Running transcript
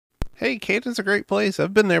Hey, Canton's a great place.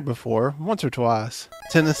 I've been there before, once or twice.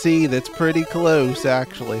 Tennessee, that's pretty close,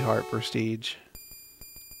 actually, Heart Prestige.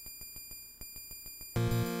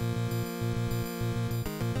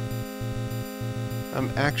 I'm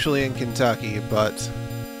actually in Kentucky, but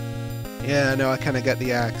yeah, no, I kind of got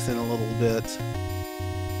the accent a little bit.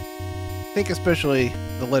 I think especially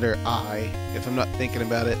the letter I, if I'm not thinking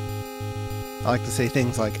about it. I like to say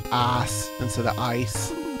things like ice instead of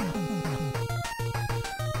ice.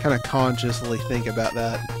 Kind of consciously think about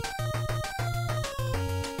that.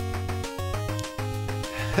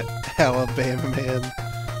 Alabama man.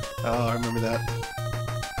 Oh, I remember that.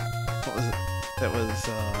 What was it? That was,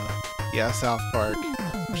 yeah, South Park.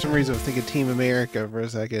 For some reason I was thinking Team America for a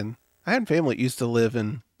second. I had family that used to live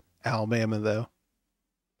in Alabama, though.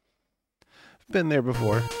 I've been there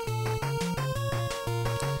before.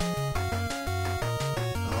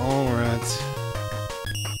 Alright.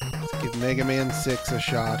 Let's give Mega Man 6 a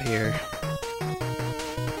shot here.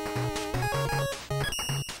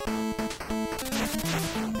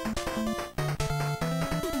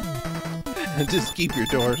 Just keep your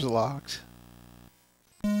doors locked.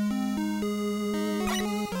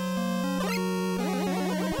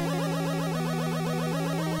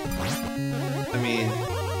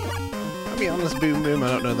 I'll be honest, Boom Boom, I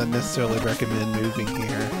don't know that I necessarily recommend moving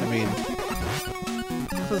here. I mean,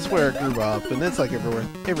 this is where I grew up, and it's like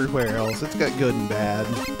everywhere else. It's got good and bad,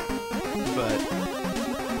 but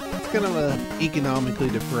it's kind of an economically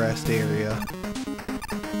depressed area.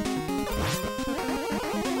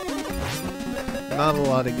 Not a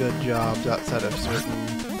lot of good jobs outside of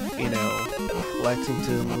certain, you know,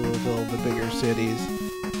 Lexington, Louisville, the bigger cities.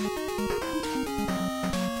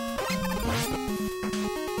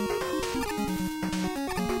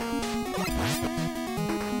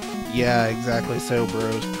 Yeah, exactly so,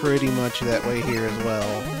 bros. Pretty much that way here as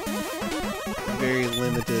well. Very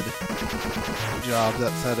limited jobs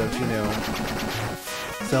outside of, you know,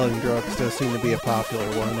 selling drugs does seem to be a popular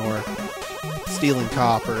one, or stealing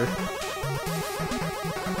copper.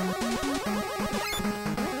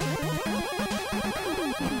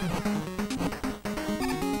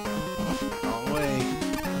 Wrong way.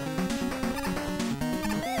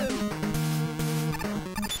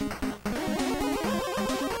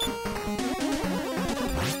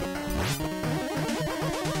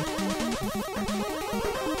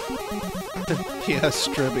 Yeah,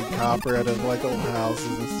 stripping copper out of like old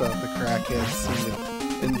houses and stuff. The crackheads seem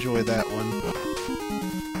to enjoy that one.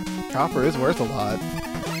 Copper is worth a lot.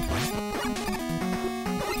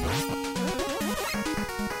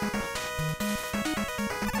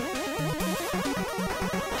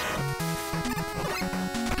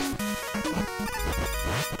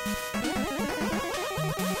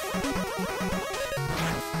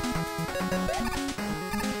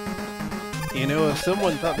 You know, if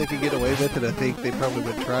someone thought they could get away with it, I think they probably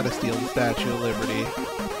would try to steal the Statue of Liberty.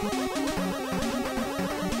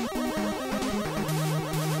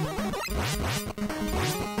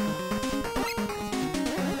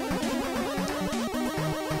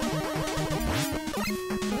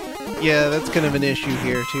 Yeah, that's kind of an issue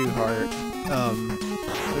here too, Hart.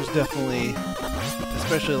 There's definitely,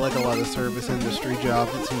 especially like a lot of service industry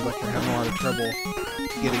jobs, it seems like they're having a lot of trouble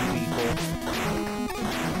getting people.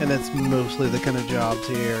 And that's mostly the kind of jobs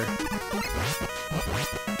here.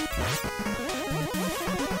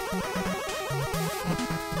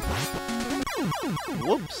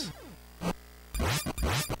 Whoops.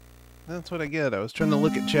 That's what I get. I was trying to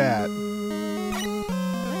look at chat.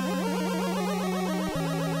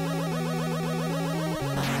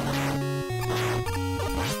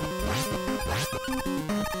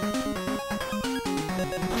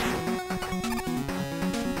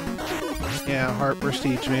 Yeah, Heart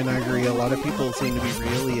Prestige, man, I agree. A lot of people seem to be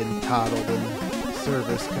really entitled in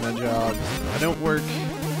service kind of jobs. I don't work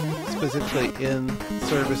specifically in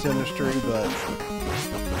service industry, but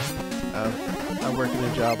I work in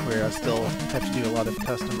a job where I still have to do a lot of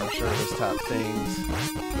customer service type things.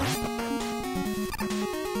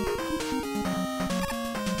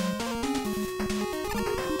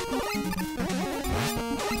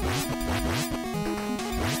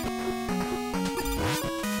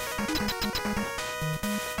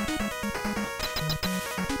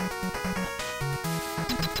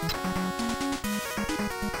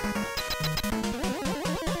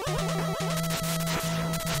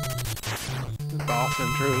 Boss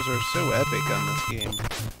intros are so epic on this game.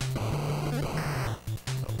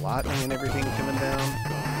 The lightning and everything coming down.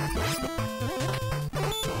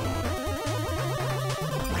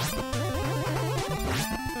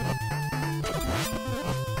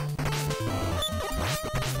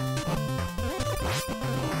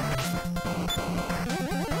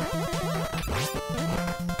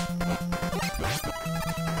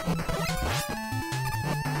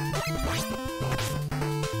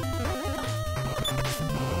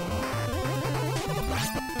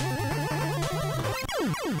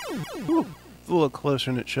 Whew, it's a little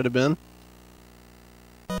closer than it should have been.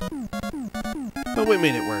 But we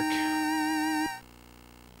made it work.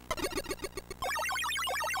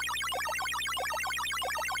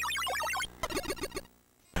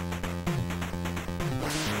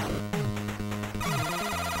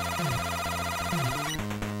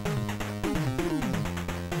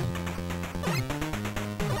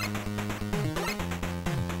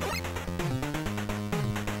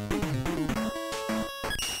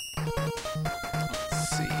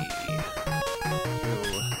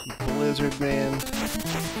 Lizard Man.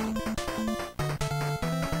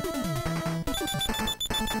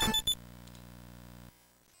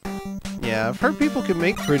 Yeah, I've heard people can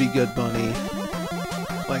make pretty good money,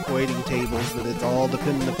 like waiting tables, but it's all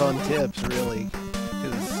dependent upon tips, really.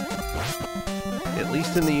 Because, at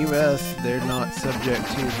least in the US, they're not subject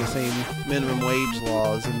to the same minimum wage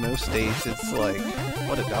laws. In most states, it's like,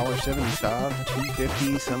 what, $1.75,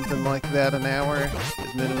 $2.50, something like that an hour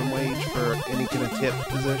is minimum wage for any kind of tip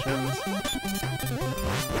positions.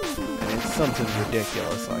 And it's something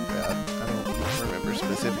ridiculous like that. I don't remember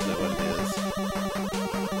specifically what it is.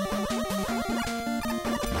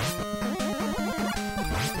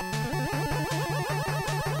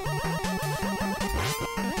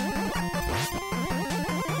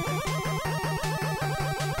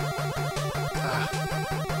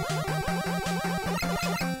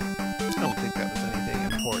 I don't think that was anything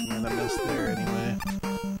important that I missed there anyway.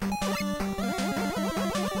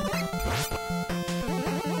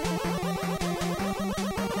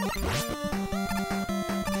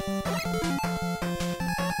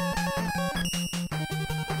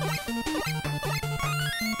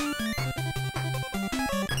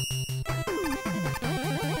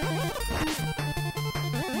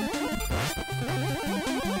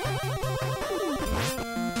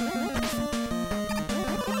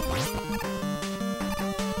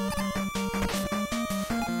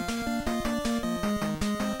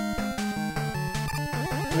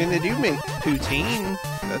 I mean, they do make poutine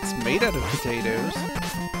that's made out of potatoes.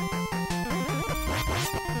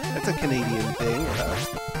 That's a Canadian thing.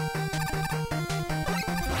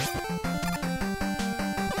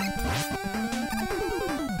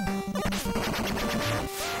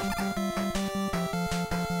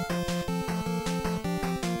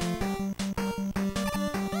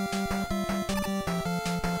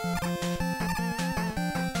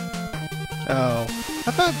 Oh,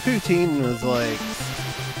 I thought poutine was like...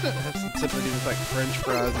 have something to do with like French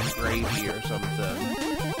fries and gravy or something.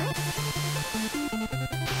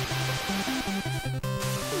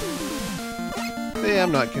 Yeah,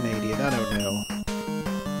 I'm not Canadian, I don't know.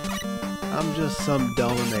 I'm just some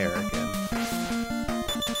dumb American.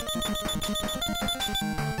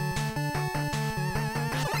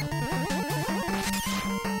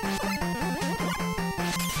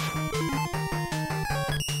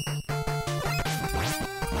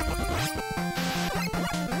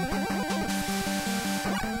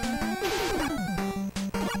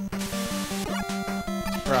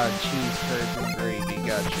 Fried cheese curds and gravy,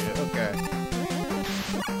 gotcha, okay.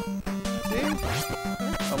 See?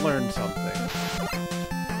 I learned something.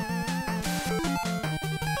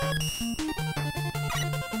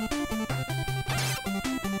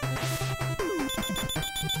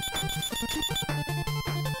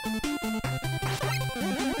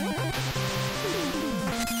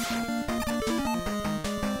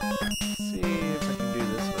 See if I can do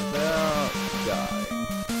this without dying.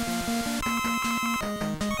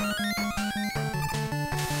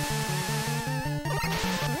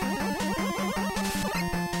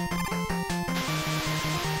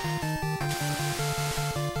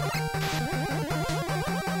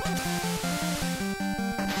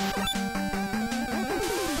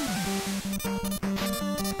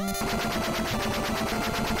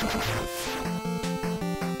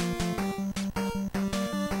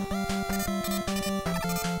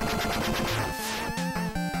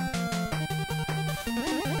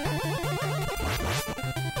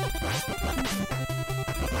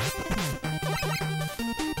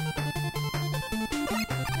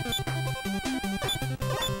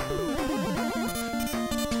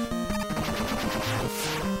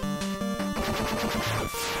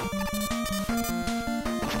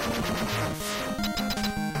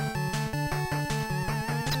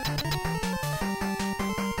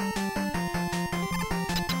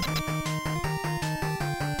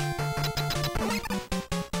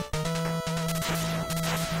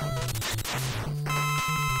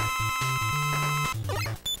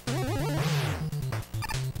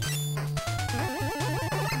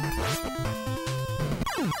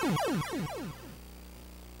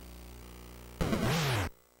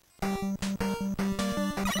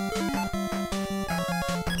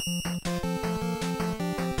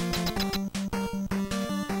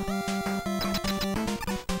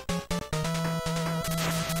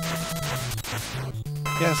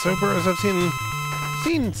 Yeah, so bros, I've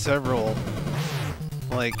seen several.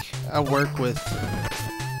 Like, I work with,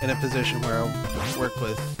 in a position where I work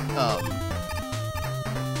with,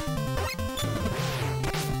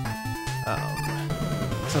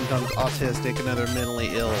 sometimes autistic and other mentally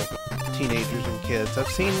ill teenagers and kids. I've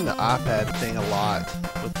seen the iPad thing a lot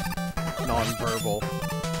with nonverbal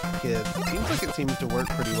kids. It seems like it seems to work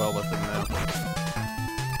pretty well with them now.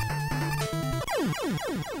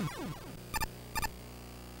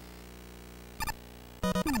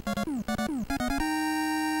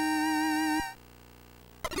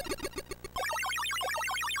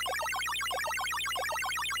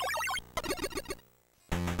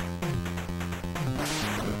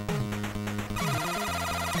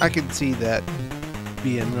 I could see that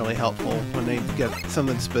being really helpful when they get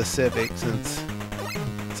something specific, since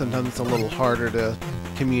sometimes it's a little harder to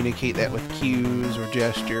communicate that with cues or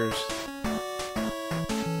gestures.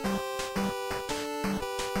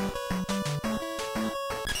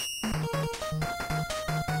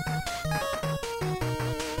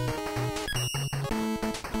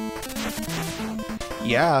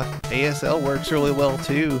 Yeah, ASL works really well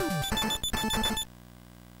too.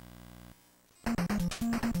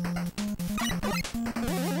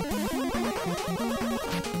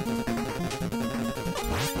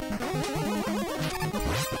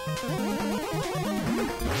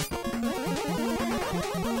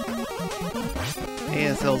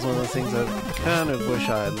 ASL is one of those things I kind of wish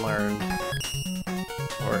I had learned,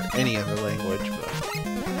 or any other language, but...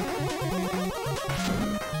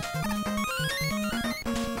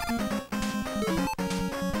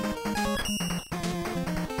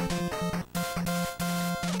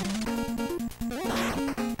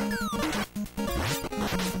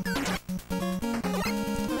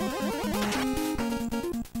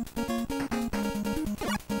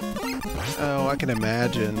 Oh, I can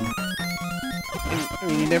imagine. I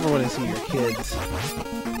mean, you never want to see your kids,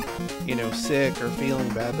 you know, sick or feeling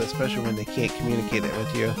bad, but especially when they can't communicate it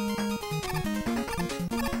with you.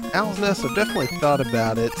 Owl's Nest, I've definitely thought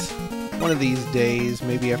about it. One of these days,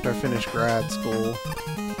 maybe after I finish grad school.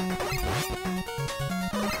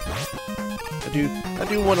 I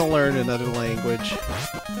do want to learn another language.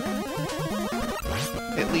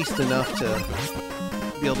 At least enough to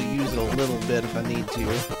be able to use it a little bit if I need to.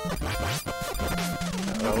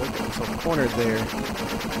 Uh-oh, so I'm cornered there.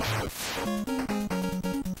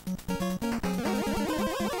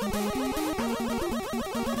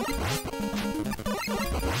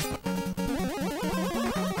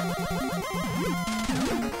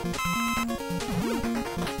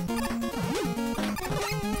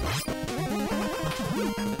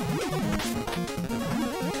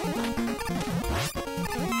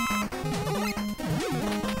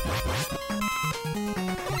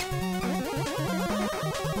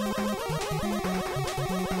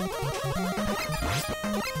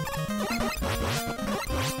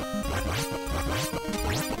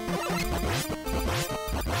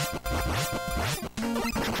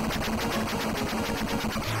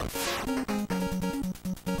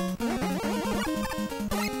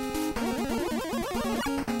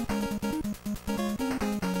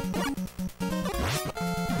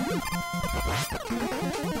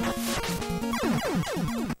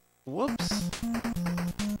 Whoops.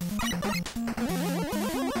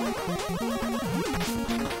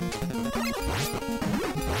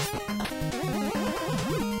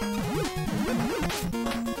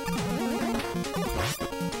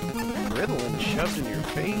 Ritalin shoved in your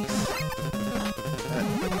face?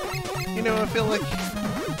 You know, I feel like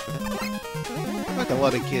a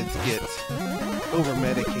lot of kids get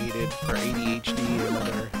over-medicated for ADHD and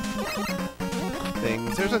other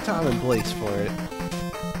things. There's a time and place for it.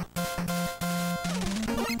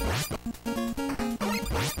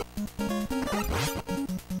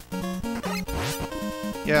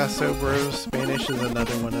 Yeah, so bros, Spanish is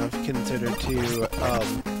another one I've considered to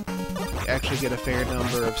actually get a fair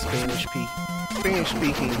number of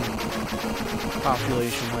Spanish-speaking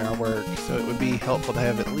population where I work, so it would be helpful to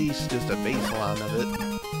have at least just a baseline of it.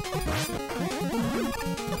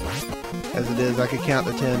 As it is, I could count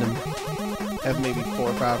to 10 and have maybe 4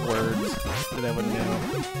 or 5 words that I would know.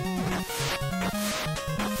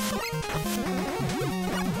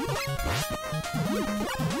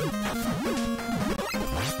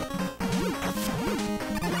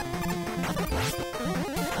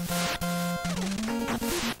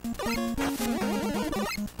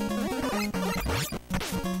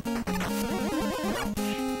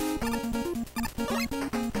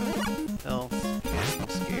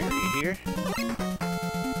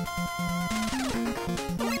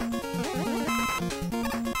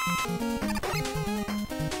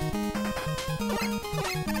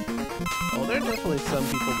 definitely some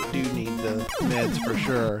people that do need the meds for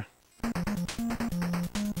sure.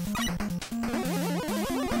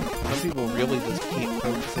 Some people really just can't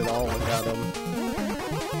focus at all without them.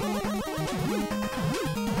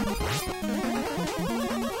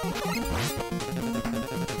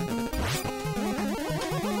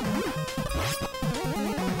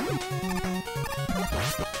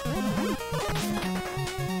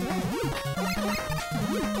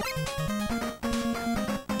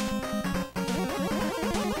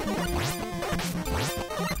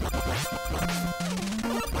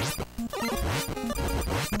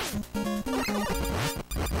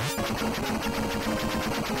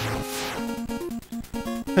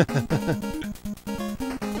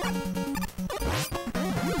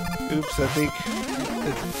 Oops, I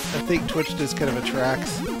think Twitch just kind of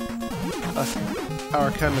attracts us,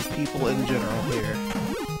 our kind of people in general here.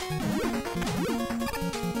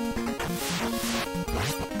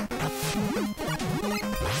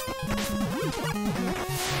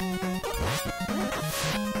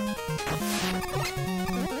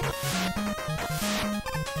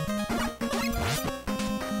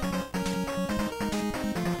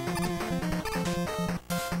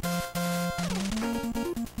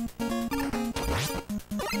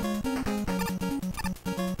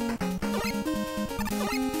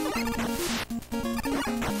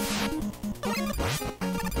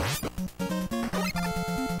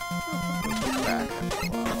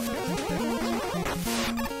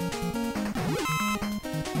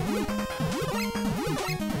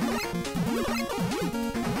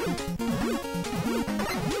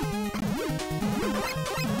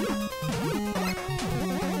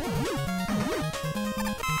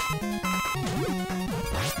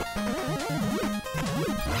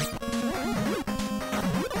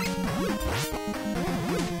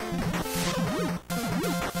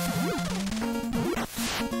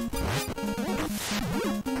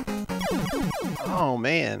 Oh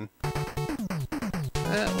man,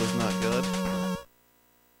 that was not good.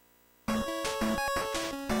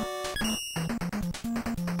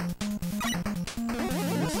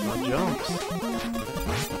 I missed my jumps.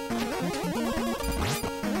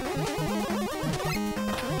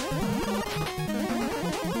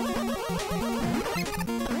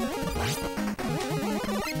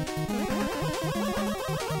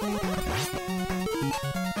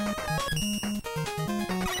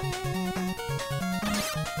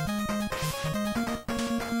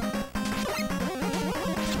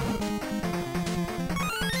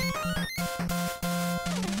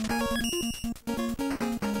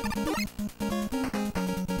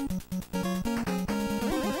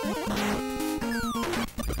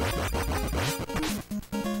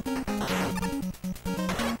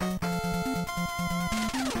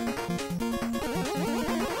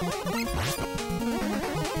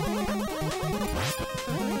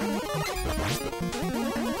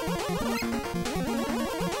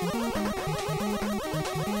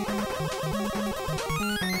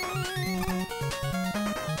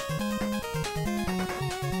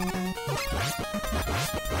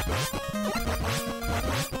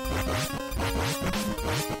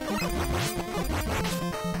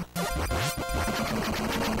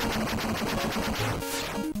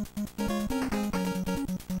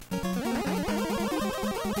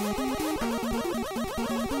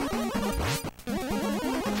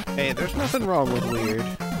 Hey, there's nothing wrong with weird.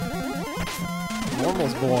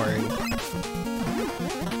 Normal's boring.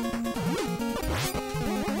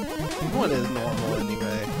 What is normal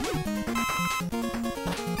anyway?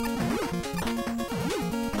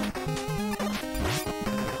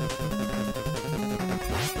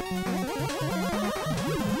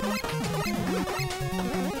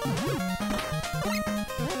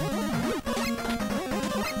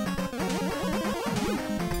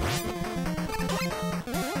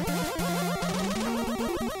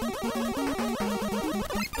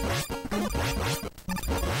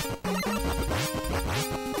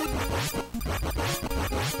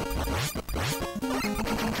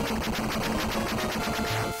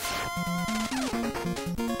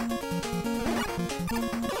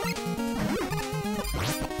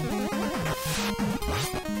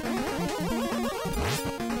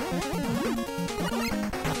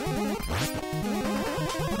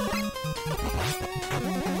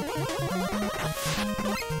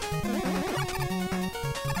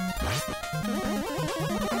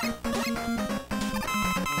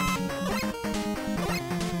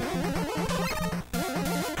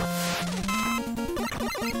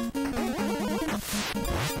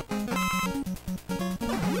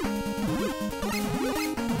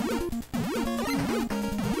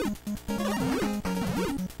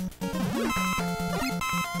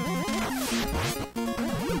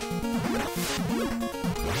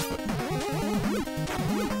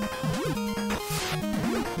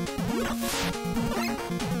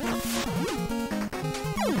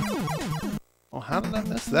 How did I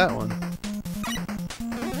miss that one?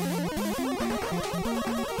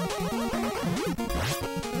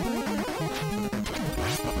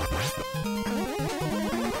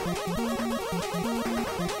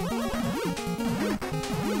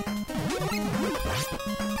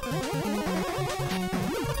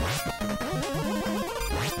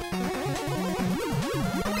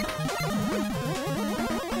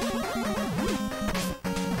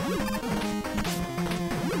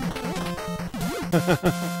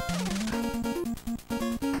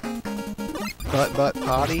 Butt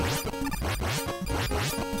potty?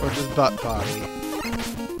 Or just butt potty?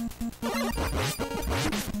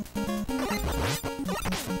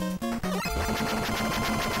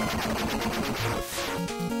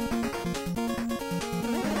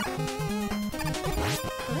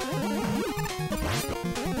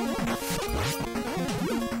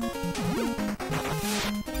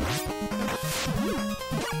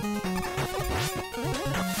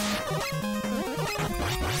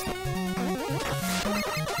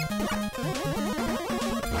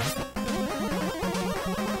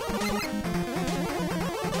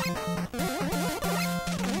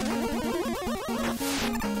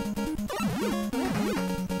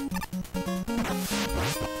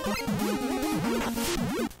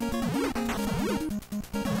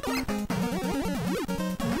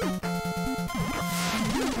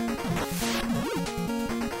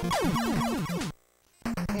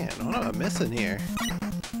 What am I missing here?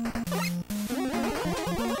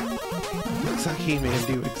 Looks like He-Man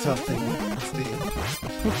doing something.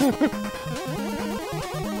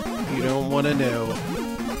 You don't want to know.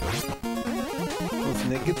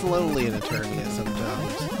 Listen, it gets lonely in Eternia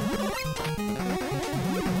sometimes.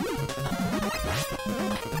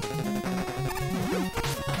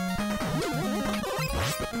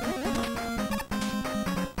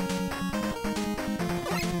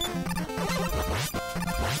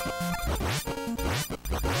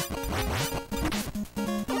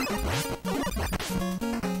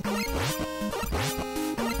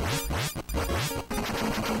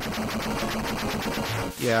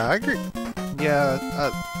 Yeah, I agree. Yeah,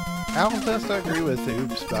 Alphabest, I agree with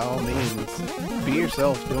Oops, by all means. Be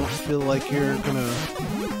yourself. Don't feel like you're gonna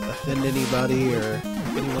offend anybody or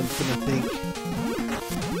anyone's gonna think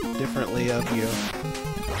differently of you.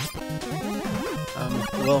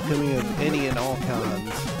 I'm welcoming of any and all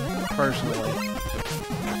kinds, personally.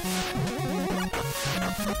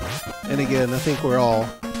 And again, I think we're all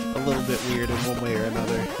a little bit weird in one way or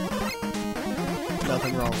another.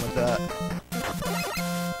 Nothing wrong with that.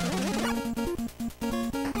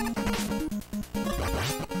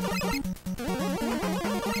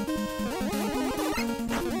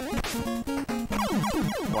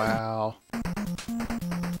 Wow.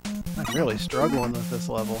 I'm really struggling with this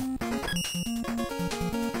level.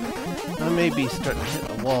 I may be starting to hit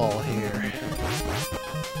the wall here.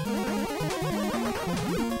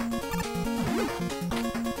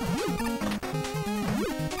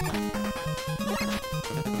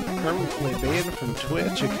 Permanently banned from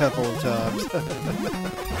Twitch a couple of times.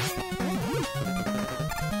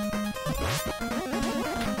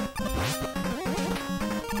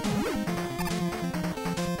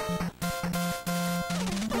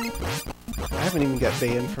 I haven't even got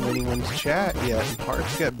banned from anyone's chat yet, and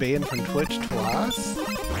Parts got banned from Twitch twice?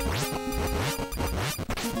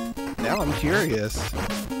 Now I'm curious.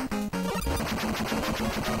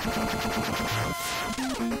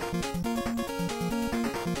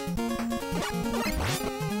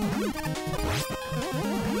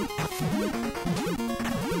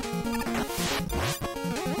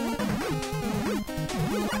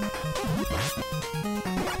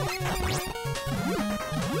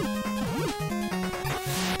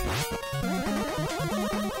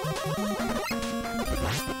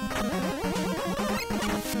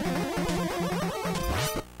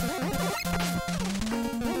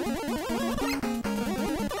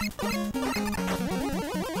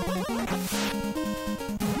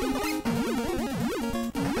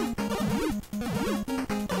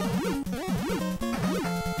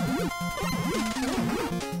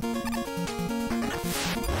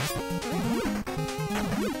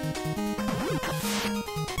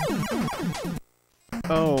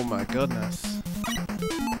 Oh my goodness.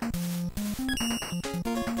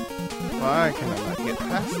 Why can I not get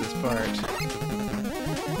past this part?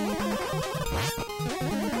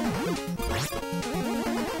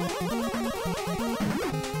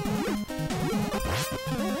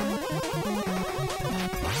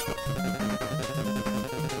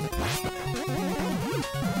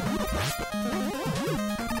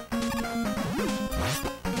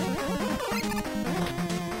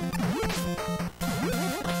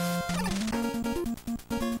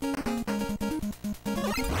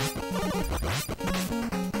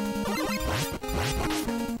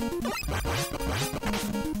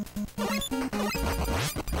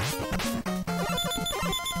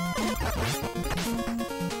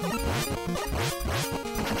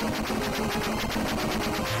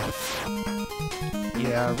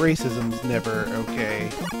 Yeah, racism's never okay.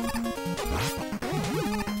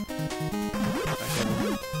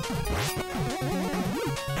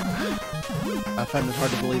 I find it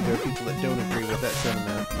hard to believe there are people that don't agree with that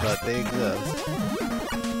sentiment, but they exist.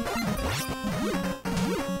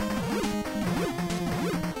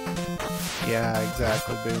 Yeah,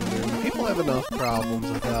 exactly, Boom Boom. People have enough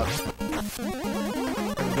problems without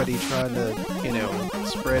everybody trying to, you know,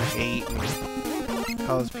 spread hate and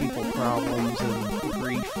cause people problems and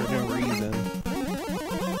grief for no reason.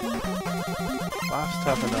 Life's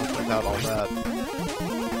tough enough without all that.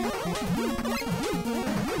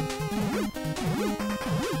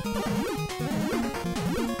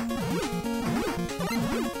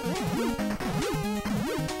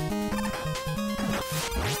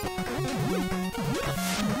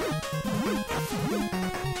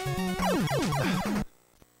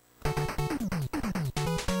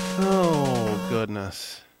 Oh,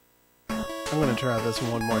 goodness. I'm gonna try this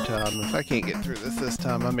one more time. If I can't get through this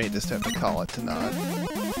time, I may just have to call it tonight.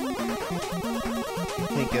 I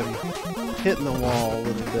think I'm hitting the wall a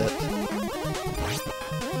little bit.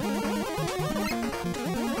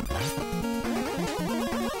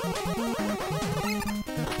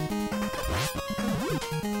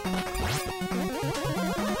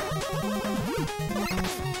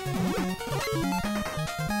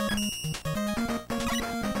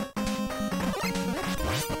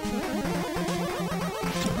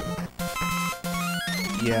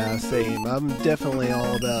 Yeah, same. I'm definitely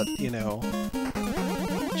all about, you know,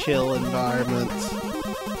 chill environments.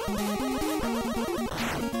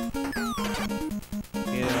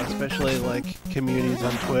 You know, especially like communities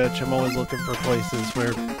on Twitch. I'm always looking for places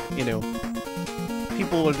where, you know,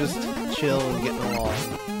 people are just chill and getting along.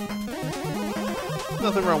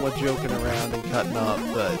 Nothing wrong with joking around and cutting up,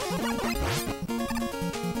 but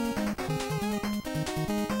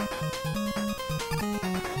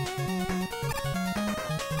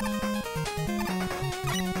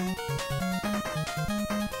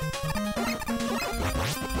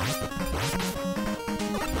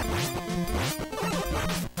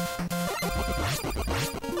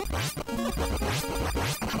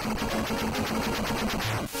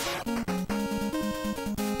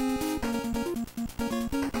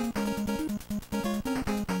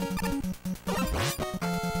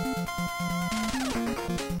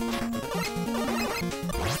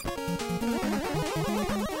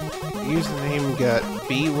username got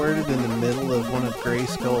B-worded in the middle of one of Gray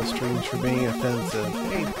Skull's streams for being offensive.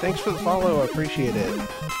 Hey, thanks for the follow, I appreciate it.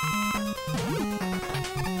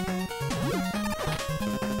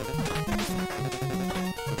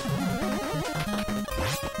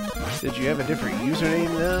 Did you have a different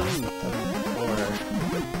username then? Or...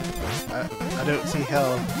 I don't see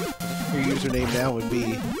how your username now would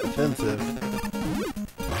be offensive.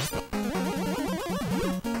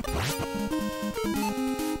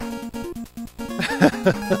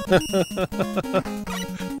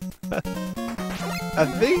 I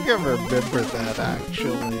think I remember that,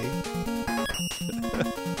 actually.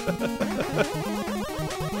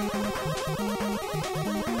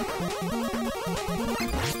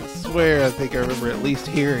 I swear I think I remember at least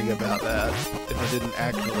hearing about that, if I didn't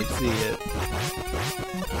actually see it.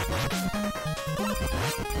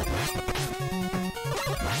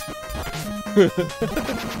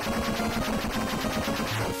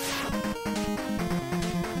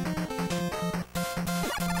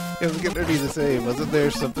 I was getting ready to say, wasn't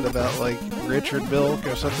there something about, like, Richard Milk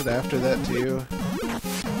or something after that, too?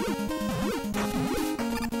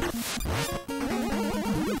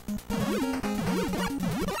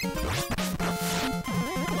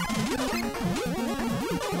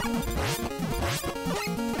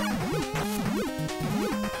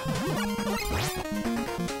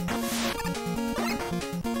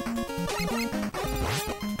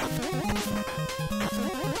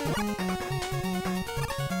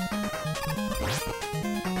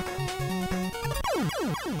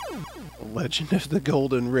 Legend of the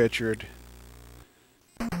Golden Richard.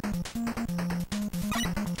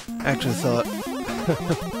 Actually saw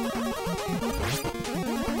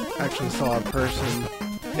a person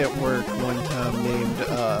at work one time named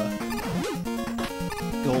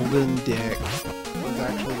Golden Dick. Was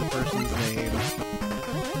actually the person's name.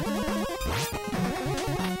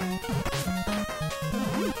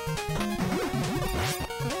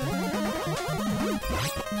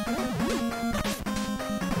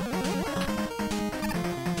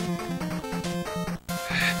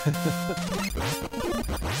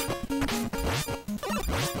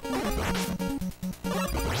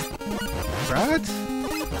 Right?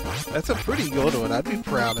 That's a pretty good one. I'd be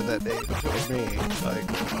proud of that name if it was me. Like...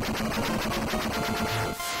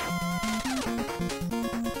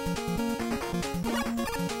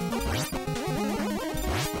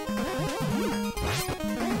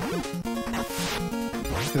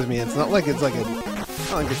 Because I mean, it's not like it's like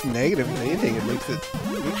not like it's negative or anything. It makes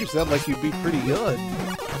you sound like you'd be pretty good.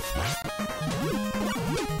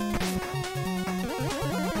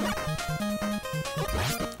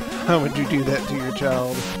 How would you do that to your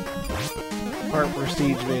child? Art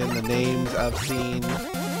Prestige, man, the names I've seen.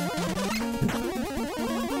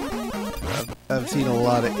 I've seen a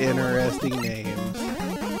lot of interesting names.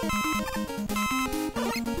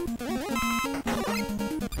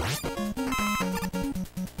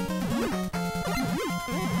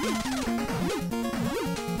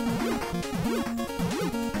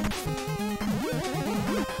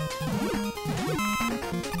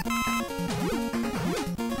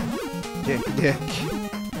 Dick.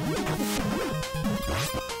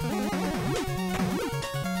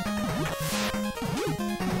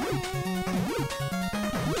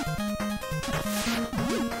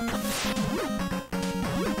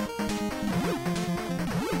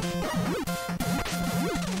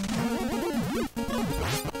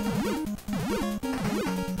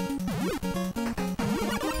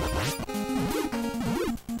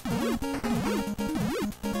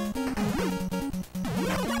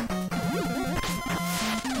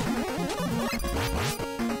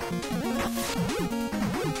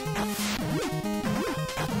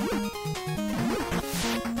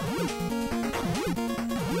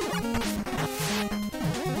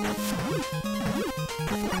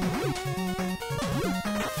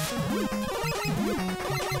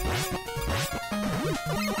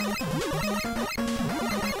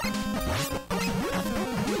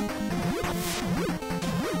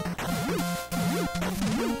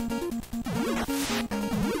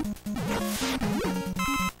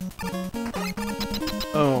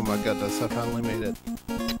 Oh my goodness, I finally made it.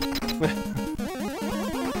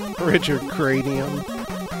 Richard Cranium.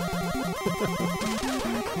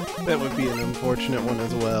 That would be an unfortunate one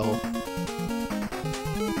as well.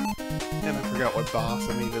 And I forgot what boss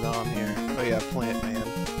I'm even on here. Oh yeah, Plant Man.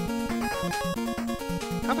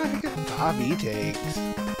 How did I get 5 E-tanks?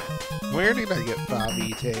 Where did I get 5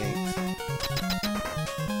 E-tanks?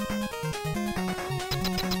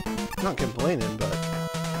 Not complaining, but...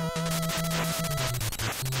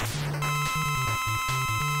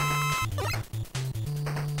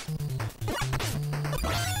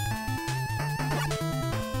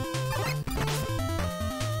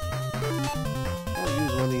 I'll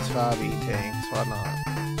use one of these 5 E-tanks, why not?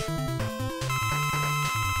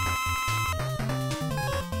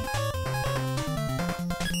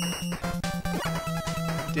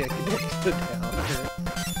 Dick down here.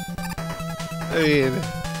 I mean,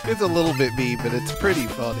 it's a little bit mean, but it's pretty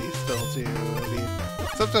funny still, too. I mean,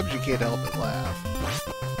 sometimes you can't help but laugh.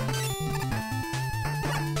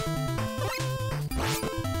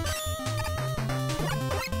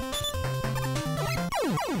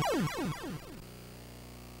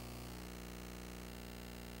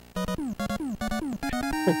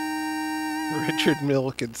 Richard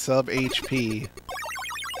Milk and sub HP.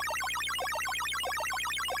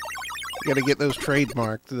 You gotta get those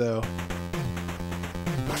trademarked, though.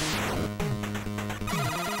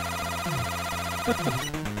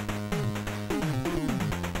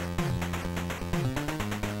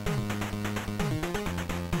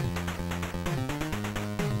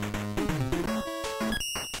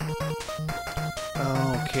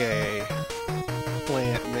 Okay.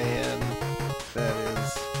 Plant Man. That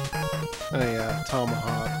is... Oh yeah,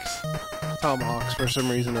 tomahawks. Tomahawks, for some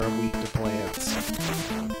reason, are weak to plants.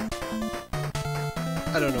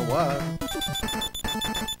 I don't know why.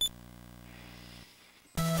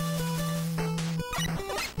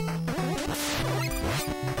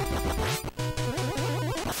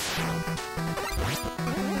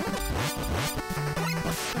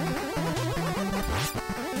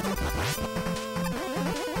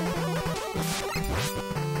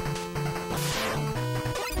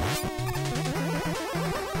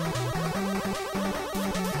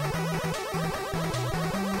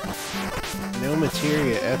 No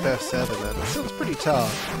materia FF7, that sounds pretty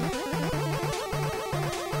tough.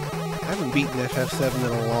 I haven't beaten FF7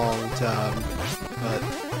 in a long time, but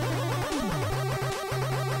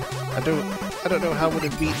I don't know how I would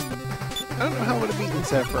have beaten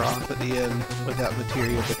Sephiroth at the end with that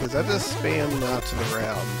materia, because I just spammed out to the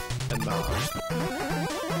round and bombed.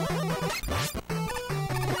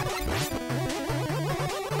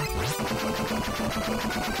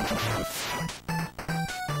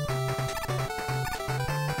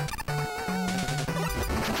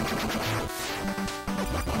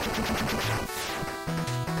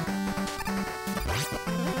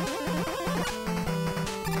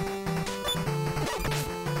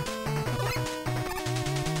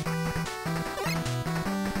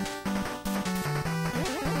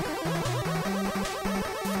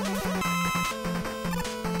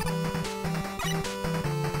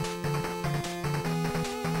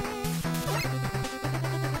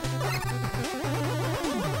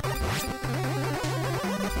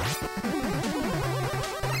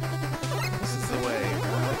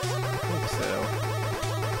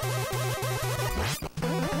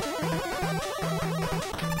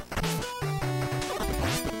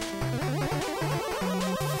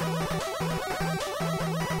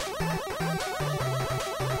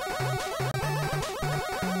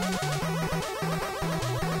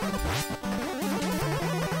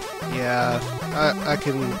 Yeah, I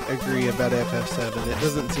can agree about FF7. It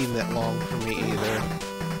doesn't seem that long for me either.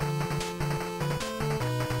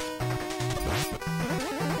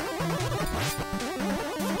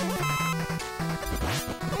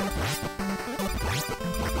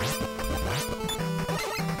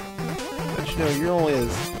 But you know, you're only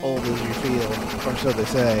as old as you feel, or so they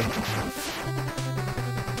say.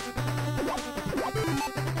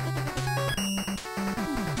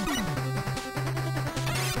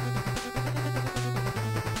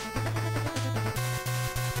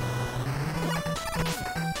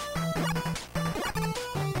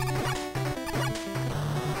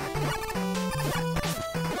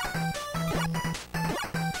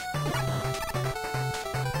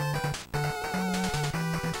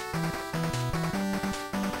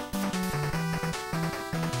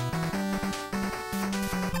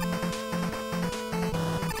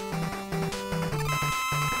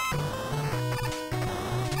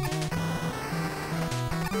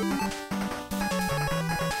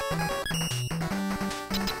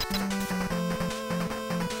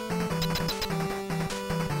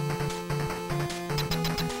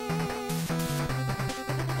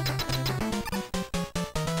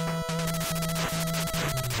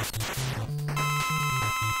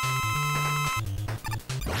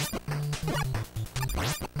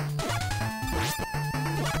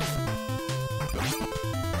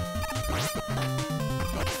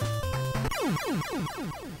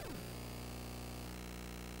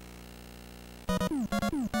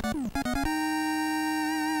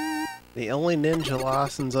 The only ninja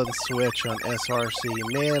license on Switch on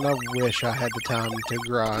SRC. Man, I wish I had the time to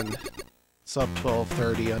grind sub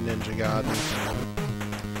 1230 on Ninja Gaiden.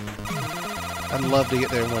 I'd love to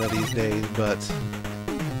get there one of these days, but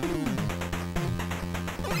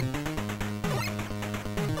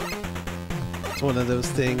it's one of those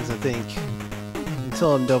things I think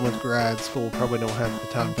until I'm done with grad school, probably don't have the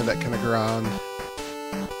time for that kind of grind.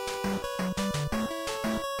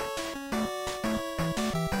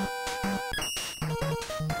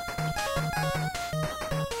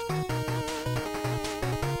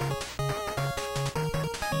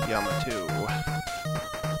 Yamato.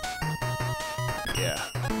 Yeah.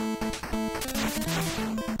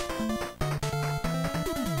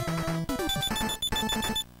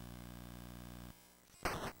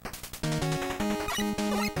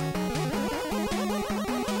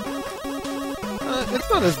 It's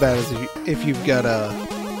not as bad as if you've got a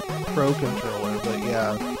Pro controller, but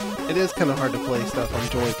yeah, it is kind of hard to play stuff on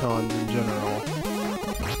Joy-Cons in general.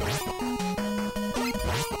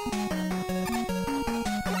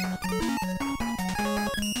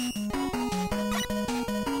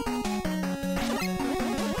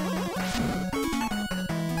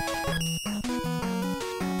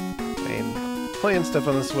 Playing stuff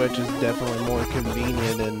on the Switch is definitely more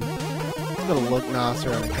convenient, and it's gonna look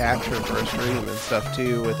nicer on a capture for a stream and stuff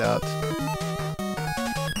too, without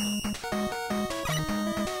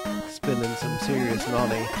spending some serious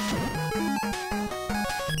money.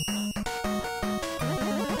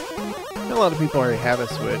 A lot of people already have a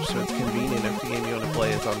Switch, so it's convenient if the game you want to play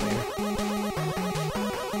is on there.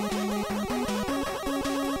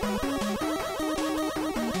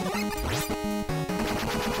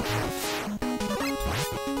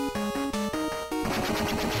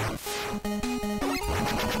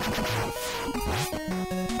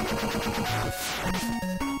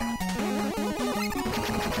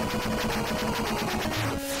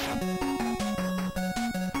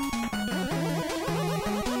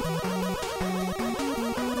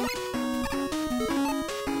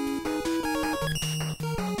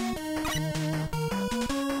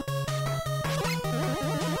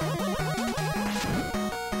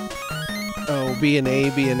 Oh, B and A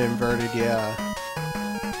being inverted, yeah.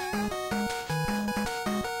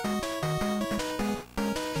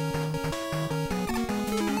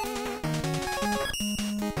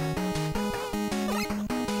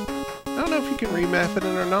 I don't know if you can remap it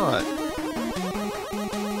in or not.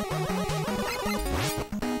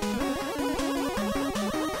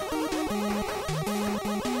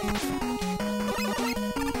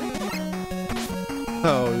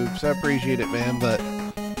 Oh, oops, I appreciate it, man, but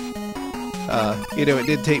you know, it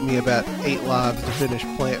did take me about 8 lives to finish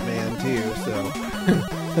Plant Man too, so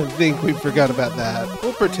I think we forgot about that.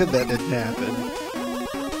 We'll pretend that didn't happen.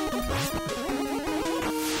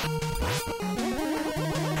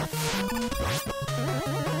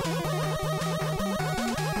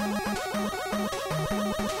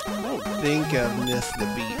 I don't think I've missed the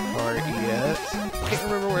beat part yet. Can't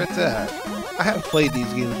remember where it's at. I have played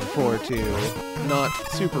these games before too. Not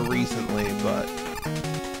super recently, but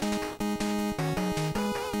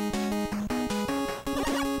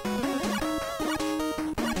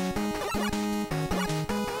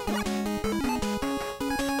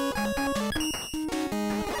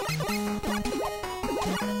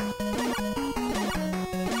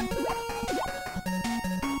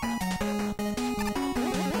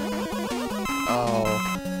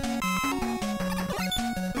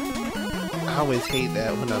always hate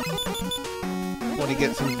that when I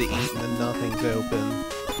get something to eat and then nothing's open.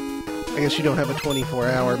 I guess you don't have a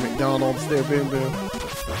 24-hour McDonald's there, Boom Boom.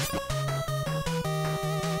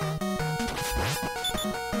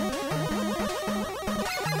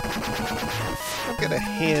 I've got a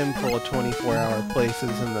handful of 24-hour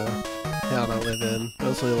places in the town I live in.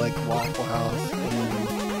 Mostly like Waffle House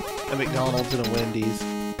and a McDonald's and a Wendy's.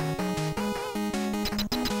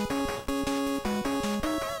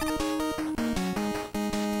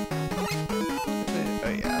 Oh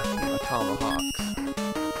yeah, tomahawks.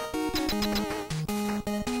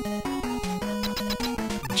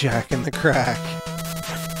 Jack in the Crack.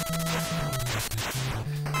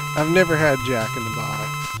 I've never had Jack in the Box.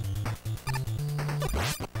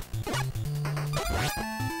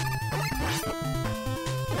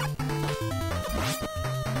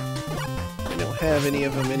 I don't have any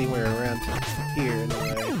of them anywhere around here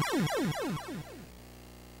anyway.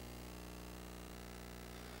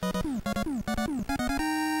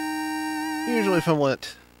 Usually if I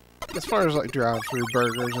want, as far as like drive-through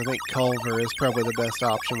burgers, I think Culver is probably the best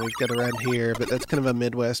option we've got around here, but that's kind of a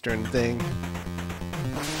Midwestern thing.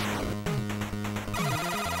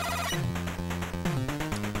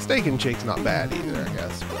 Steak and Shake's not bad either, I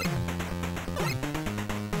guess, but...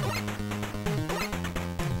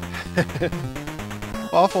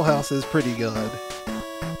 Waffle House is pretty good.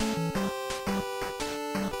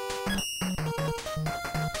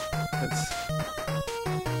 It's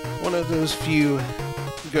one of those few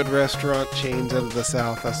good restaurant chains out of the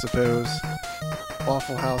South, I suppose.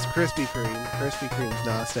 Waffle House, Krispy Kreme. Krispy Kreme's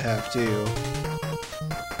nice to have, too.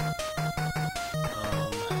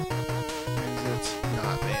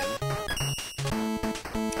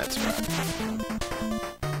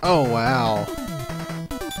 Oh, wow.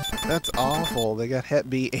 That's awful. They got Hep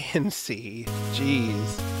B and C.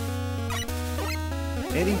 Jeez.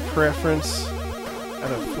 Any preference out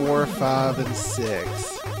of 4, 5, and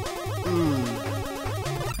 6?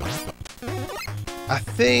 I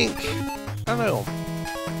think... I don't know.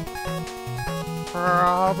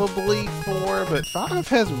 Probably 4, but 5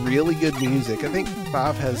 has really good music. I think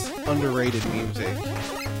 5 has underrated music.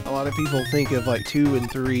 A lot of people think of like 2 and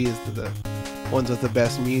 3 as the ones with the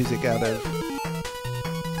best music out of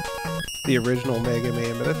the original Mega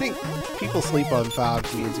Man, but I think people sleep on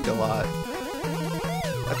 5's music a lot.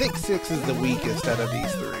 I think 6 is the weakest out of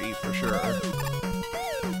these 3, for sure.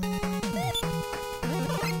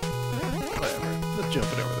 Whatever. Let's jump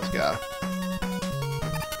it over this guy.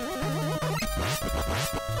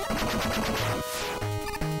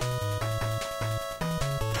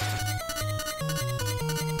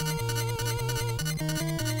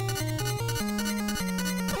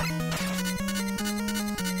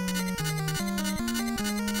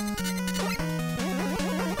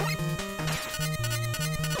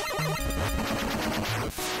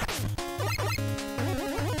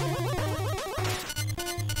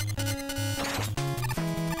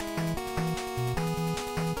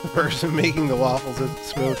 Person making the waffles isn't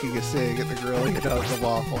smoking a cig at the grill here down at the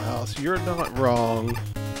Waffle House. You're not wrong.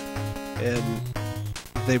 And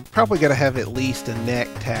they probably got to have at least a neck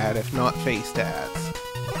tat, if not face tats.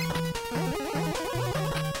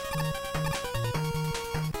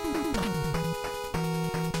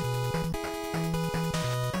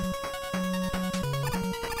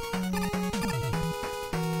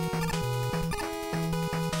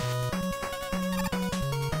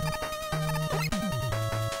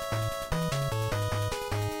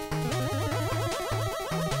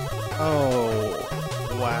 Oh,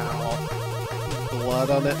 wow. Blood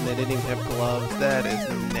on it and they didn't even have gloves. That is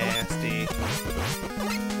nasty.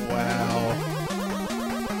 Wow.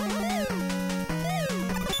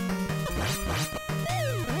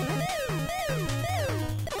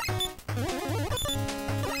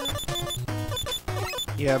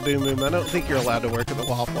 Yeah, Boom Boom, I don't think you're allowed to work at the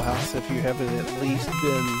Waffle House if you haven't at least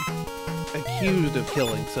been accused of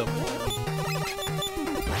killing someone.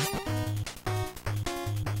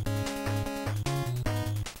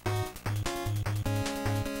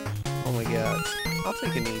 Oh my god. I'll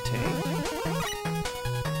take an E-tank.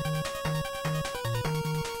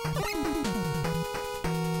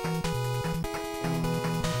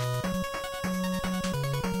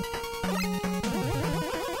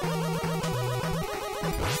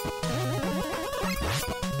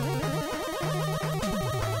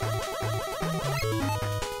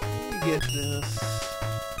 Get this.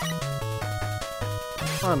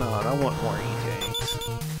 Why not? I want more E-tanks.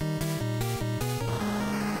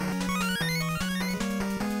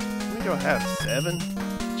 Do I have 7?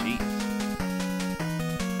 Jeez.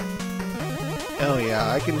 Oh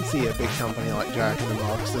yeah, I can see a big company like Jack in the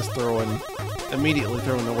Box just throwing immediately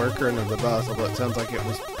throwing the worker under the bus, although it sounds like it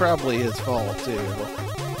was probably his fault, too.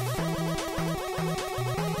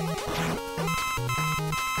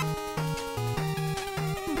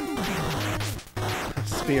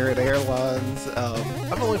 Spirit Airlines.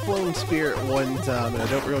 I've only flown Spirit one time, and I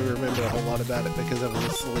don't really remember a whole lot about it because I was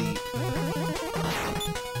asleep.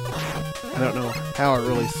 I don't know how I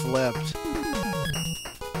really slept,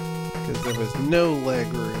 because there was no leg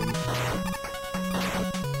room.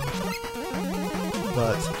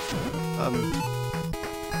 But I'm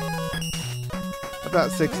about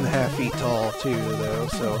 6.5 feet tall too, though,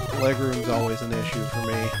 so leg room's always an issue for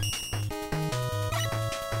me.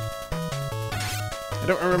 I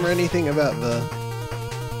don't remember anything about the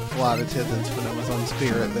flight attendants when I was on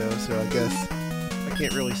Spirit, though, so I guess I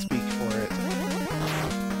can't really speak for it.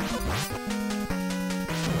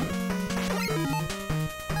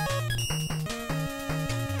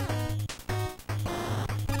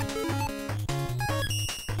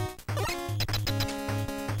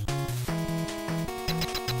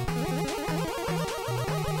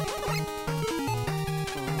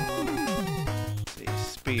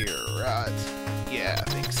 Right. Yeah, I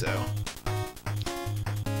think so.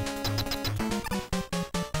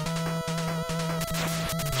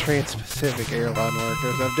 Trans-Pacific airline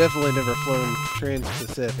workers. I've definitely never flown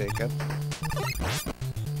Trans-Pacific. The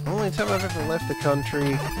only time I've ever left the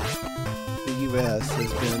country, the US,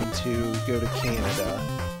 has been to go to Canada.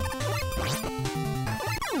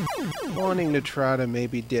 Wanting to try to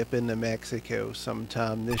maybe dip into Mexico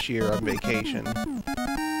sometime this year on vacation.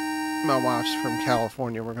 My wife's from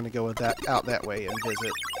California. We're going to go with that out that way and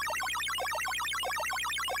visit.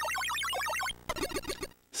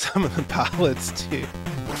 Some of the pilots, too.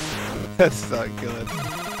 That's not good.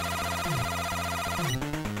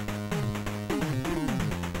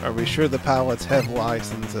 Are we sure the pilots have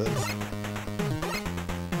licenses?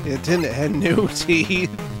 The attendant had no teeth.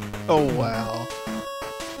 Oh, wow.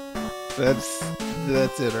 That's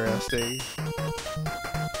interesting.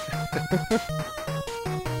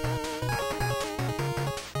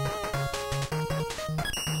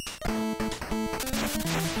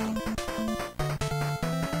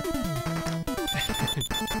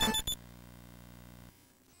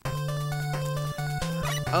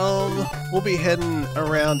 We'll be heading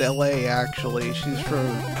around LA, actually. She's from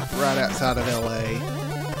right outside of LA.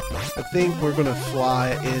 I think we're going to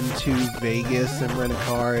fly into Vegas and rent a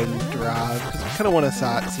car and drive, because we kind of want to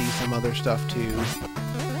sightsee some other stuff, too.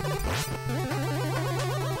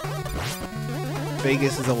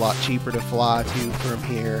 Vegas is a lot cheaper to fly to from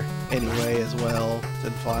here anyway, as well,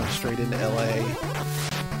 than flying straight into LA.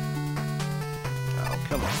 Oh,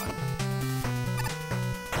 come on.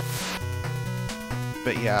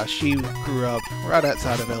 But yeah, she grew up right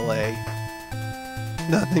outside of LA.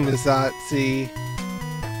 Nothing to sightsee.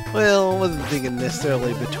 Well, I wasn't thinking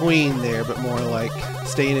necessarily between there, but more like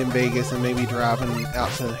staying in Vegas and maybe driving out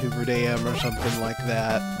to Hoover Dam or something like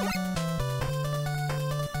that.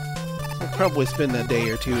 So I'll probably spend a day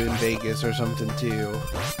or two in Vegas or something too.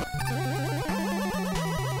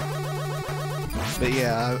 But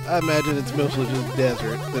yeah, I imagine it's mostly just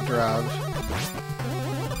desert, the drive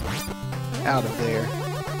out of there.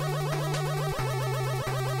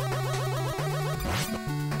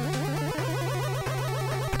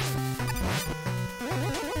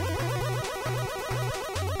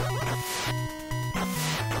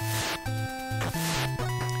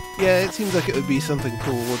 Yeah, it seems like it would be something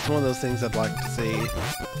cool. It's one of those things I'd like to see.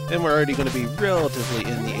 And we're already going to be relatively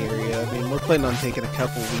in the area. I mean, we're planning on taking a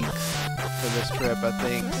couple weeks for this trip, I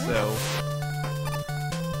think, so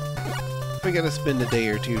if we got to spend a day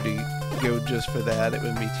or two to go just for that, it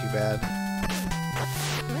wouldn't be too bad.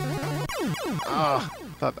 Ah,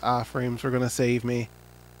 thought the iframes were going to save me.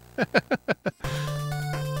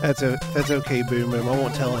 That's okay, Boom Boom. I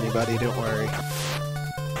won't tell anybody, don't worry.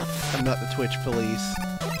 I'm not the Twitch police.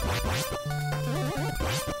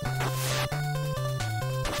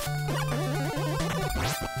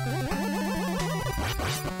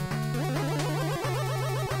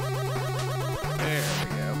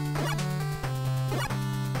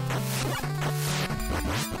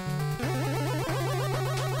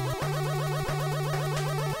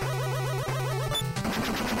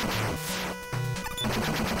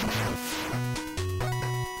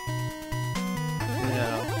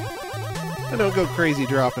 I don't go crazy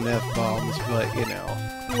dropping F-bombs, but, you know,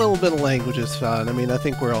 a little bit of language is fun. I mean, I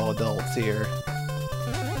think we're all adults here.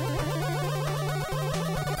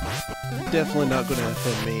 Definitely not going to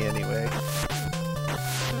offend me anyway.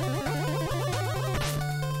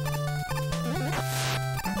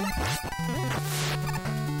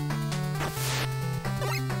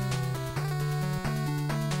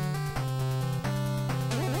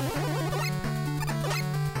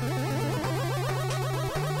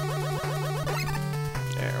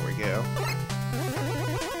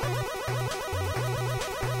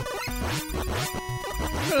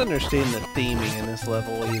 don't understand the theming in this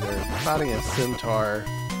level either. Fighting a centaur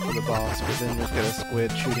for the boss, but then you've got a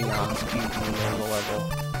squid shooting ice cubes in the middle of the level.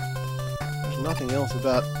 There's nothing else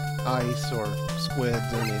about ice or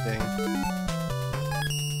squids or anything.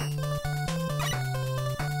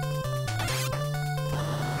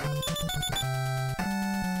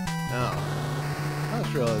 Oh. I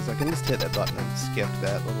just realized I can just hit that button and skip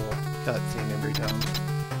that little cutscene every time.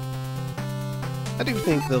 I do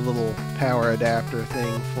think the little power adapter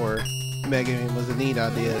thing for Mega Man was a neat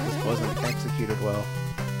idea, it just wasn't executed well.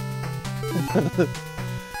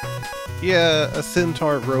 Yeah, a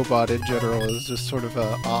centaur robot in general is just sort of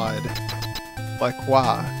odd. Like,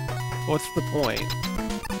 why? What's the point?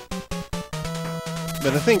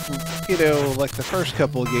 But I think, you know, like the first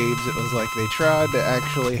couple of games, it was like they tried to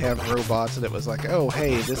actually have robots, and it was like, oh,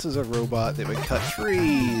 hey, this is a robot that would cut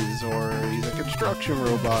trees, or he's a construction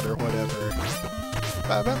robot, or whatever.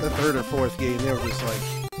 By about the third or fourth game, they were just like,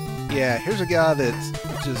 yeah, here's a guy that's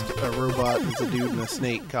just a robot that's a dude in a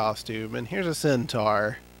snake costume, and here's a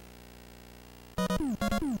centaur.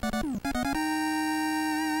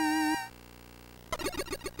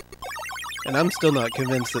 And I'm still not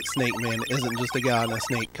convinced that Snake Man isn't just a guy in a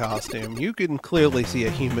snake costume. You can clearly see a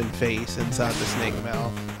human face inside the snake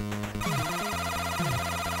mouth.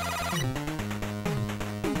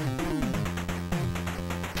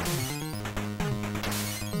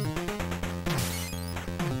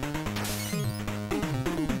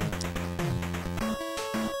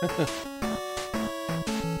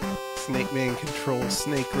 Snake Man controls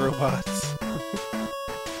snake robots.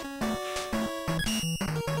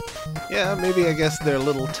 Yeah, maybe I guess they're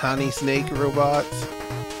little tiny snake robots.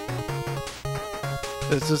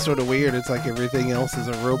 It's just sort of weird. It's like everything else is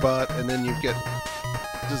a robot, and then you get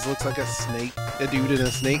just looks like a snake, a dude in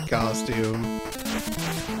a snake costume.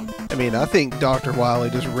 I mean, I think Dr. Wily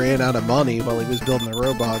just ran out of money while he was building the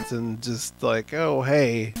robots, and just like, oh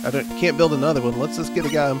hey, can't build another one. Let's just get a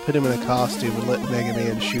guy and put him in a costume and let Mega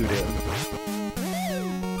Man shoot him.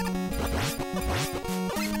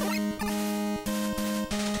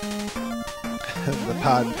 The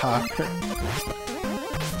Pod Popper.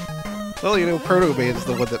 Well, you know, Proto Man's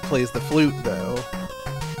the one that plays the flute, though.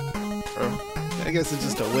 Or, I guess it's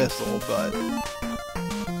just a whistle, but I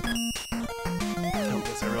don't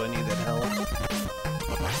guess I really need that help.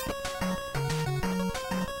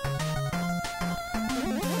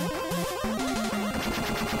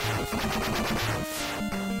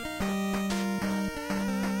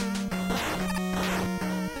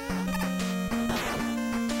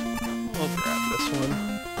 We'll grab this one.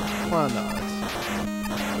 Why not?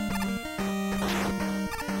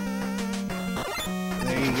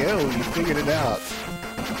 There you go, you figured it out.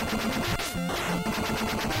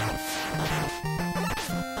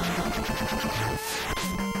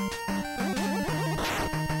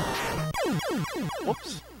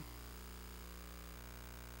 Whoops.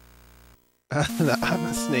 I'm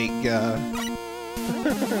a snake guy.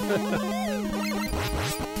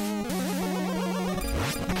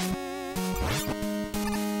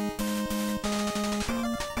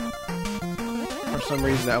 For some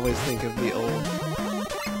reason I always think of the old,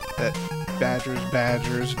 that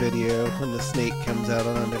Badgers video when the snake comes out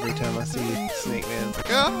on it every time I see Snake Man. It's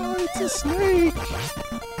like, oh, it's a snake!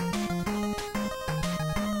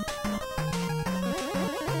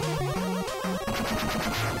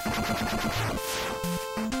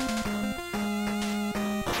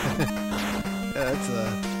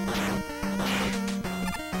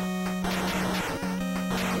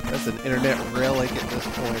 That's an internet relic at this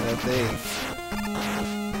point, I think.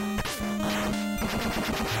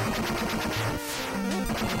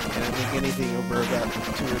 And I think anything over about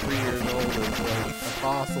 2 or 3 years old is like a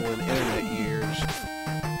fossil in internet years.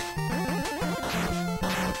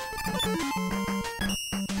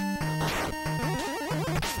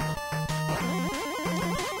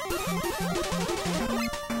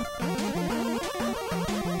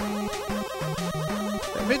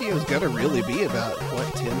 That video's gotta really be about,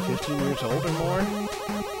 what, 10, 15 years old or more?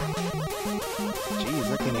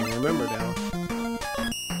 Jeez, I can't even remember now.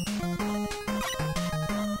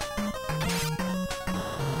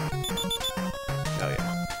 Oh yeah.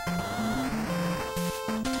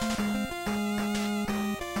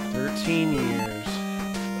 13 years.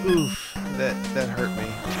 Oof, that hurt me.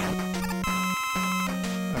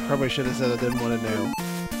 I probably should have said I didn't want to know.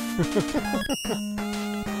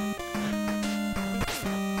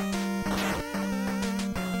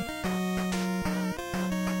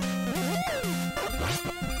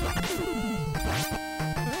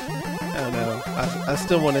 I don't know. I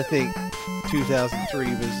still want to think 2003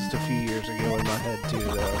 was just a few years ago in my head too,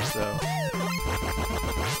 though, so.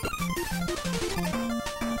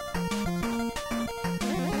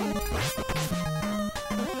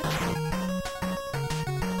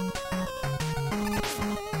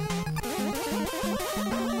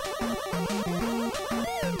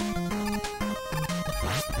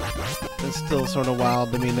 It's still sort of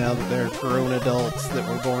wild to me now that they're grown adults that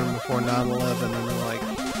were born before 9/11, and they're like,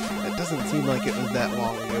 that doesn't seem like it was that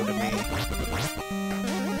long ago to me.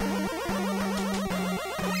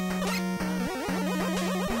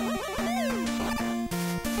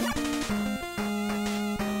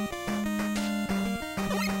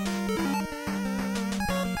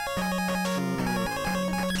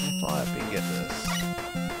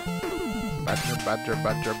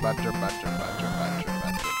 Badger.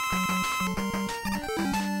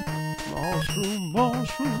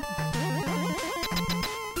 Mushroom.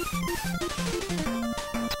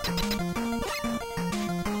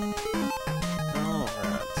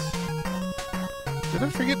 Alright. Did I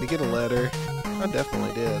forget to get a letter? I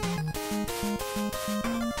definitely did.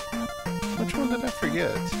 Which one did I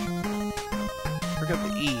forget? Forgot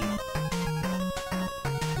the E.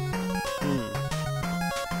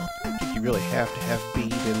 You really have to have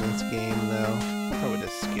beat in this game, though. I would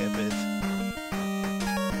just skip it.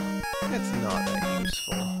 It's not that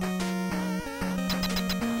useful.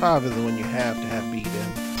 5 is the one you have to have beat in.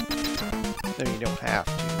 No, you don't have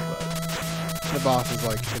to, but the boss is,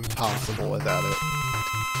 like, impossible without it.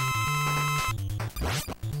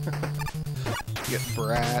 Get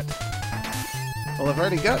Brat. Well, I've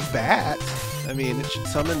already got Bat. I mean, it should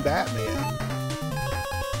summon Batman.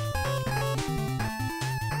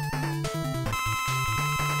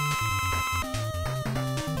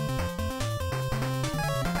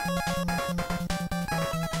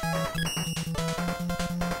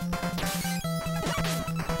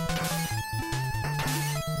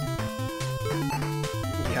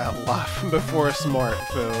 Yeah, life before a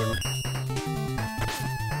smartphone.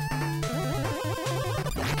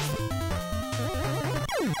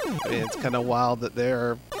 I mean, it's kind of wild that there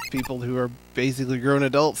are people who are basically grown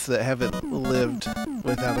adults that haven't lived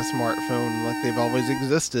without a smartphone like they've always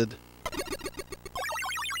existed.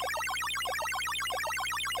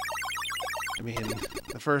 I mean,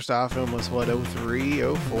 the first iPhone was, what, 03,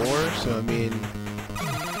 04? So, I mean,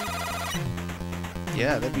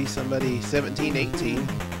 yeah, that'd be somebody 17, 18.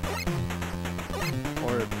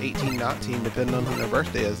 Or 18, 19, depending on when their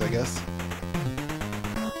birthday is, I guess.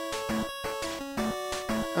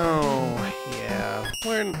 Oh, yeah.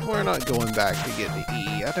 We're not going back to get the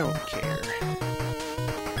E. I don't care.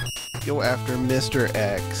 Go after Mr.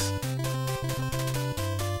 X.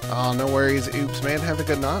 Oh, no worries. Oops, man. Have a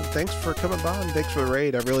good night. Thanks for coming by and thanks for the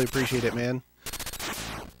raid. I really appreciate it, man.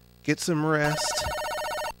 Get some rest.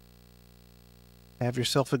 Have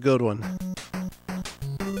yourself a good one.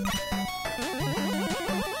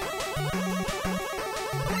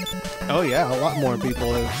 Oh yeah, a lot more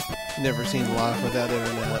people have never seen life without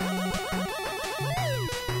internet.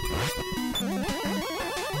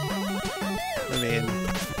 I mean,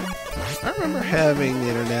 I remember having the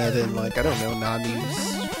internet in, like, I don't know,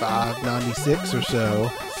 95, 96 or so.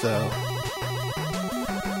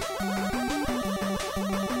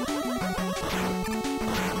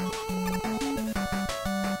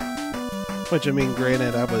 Which, I mean,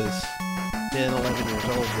 granted, I was 10, 11 years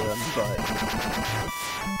old then, but...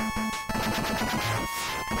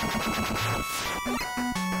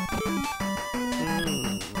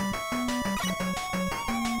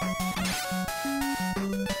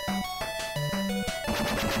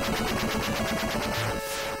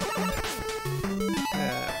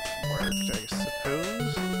 That worked, I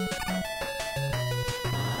suppose.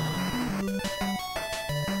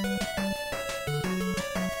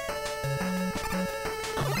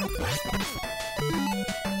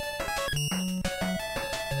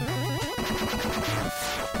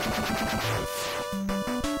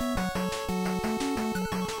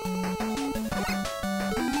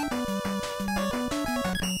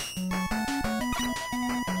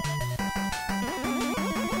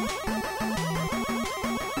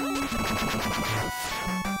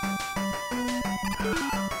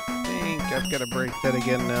 I've got to break that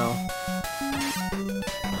again now.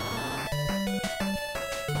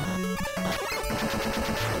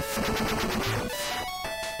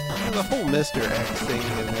 The whole Mr. X thing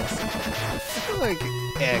in this. I feel like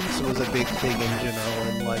X was a big thing in general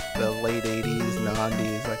in like the late 80s,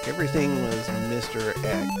 90s. Like everything was Mr.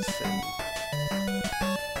 X. And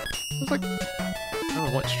it was like, I don't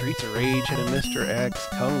know what, Streets of Rage had a Mr. X,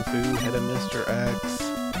 Kung Fu had a Mr. X.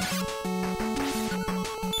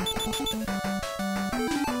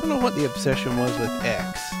 I don't know what the obsession was with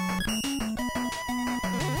X. I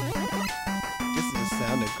guess it just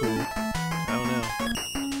sounded cool. I don't know.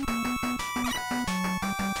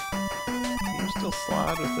 Can you still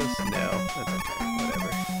slide with this? No, that's okay.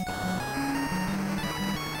 Whatever.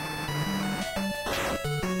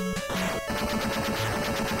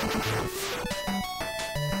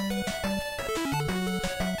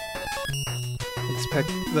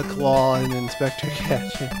 the Claw and Inspector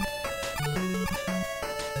Gadget.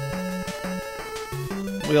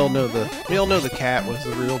 We all know the cat was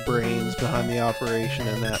the real brains behind the operation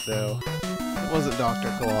in that, though. It wasn't Dr.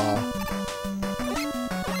 Claw.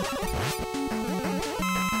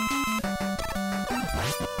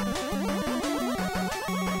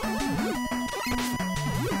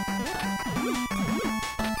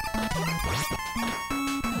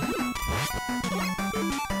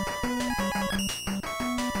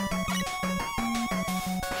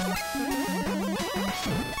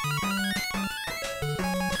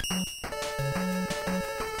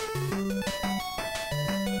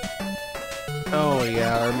 Oh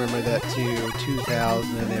yeah, I remember that too.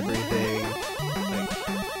 2000 and everything. Like,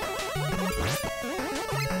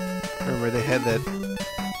 remember they had that.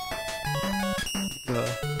 The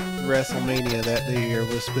WrestleMania that year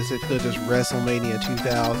was specifically just WrestleMania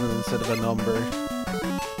 2000 instead of a number.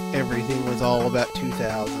 Everything was all about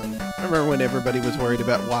 2000. I remember when everybody was worried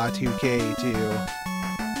about Y2K too.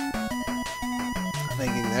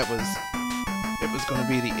 Thinking it was going to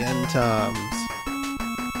be the end times.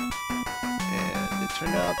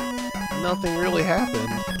 Turned out nothing really happened.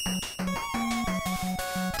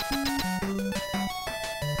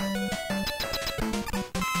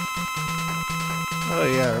 Oh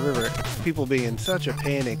yeah, I remember people being in such a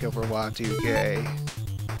panic over Y2K.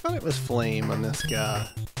 I thought it was Flame on this guy.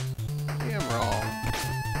 Maybe I'm wrong.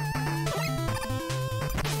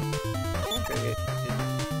 Okay, it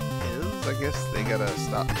is. I guess they gotta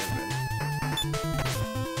stop moving.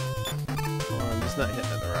 Or I'm just not hitting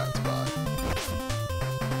it in the right spot.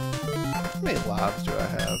 How many lives do I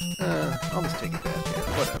have? I'll just take it down here.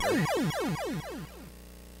 Whatever.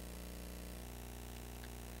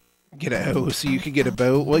 Get a hose so you can get a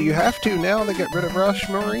boat? Well, you have to now to get rid of Rush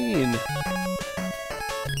Marine.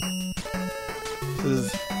 This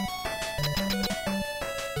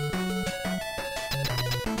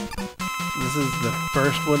is the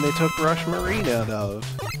first one they took Rush Marine out of.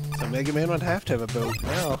 So Mega Man would have to have a boat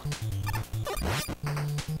now.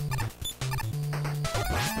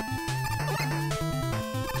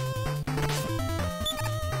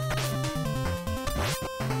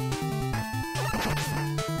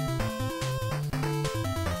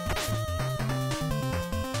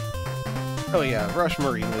 Oh yeah, Rush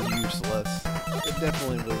Marine was useless. It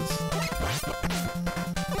definitely was.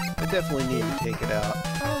 I definitely need to take it out.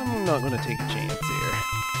 I'm not going to take a chance here.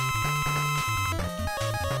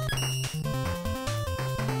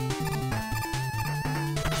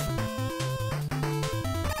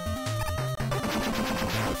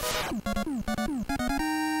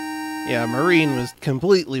 Yeah, Marine was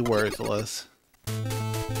completely worthless.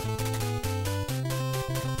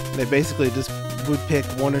 They basically just would pick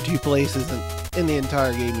one or two places in the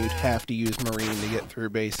entire game you'd have to use Marine to get through,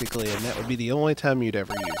 basically, and that would be the only time you'd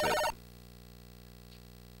ever use it.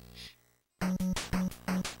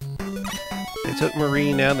 They took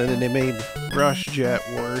Marine out and then they made Rush Jet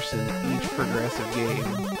worse in each progressive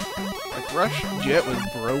game. Like, Rush Jet was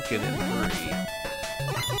broken in 3.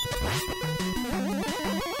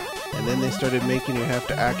 And then they started making you have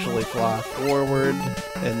to actually fly forward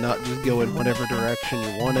and not just go in whatever direction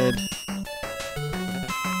you wanted.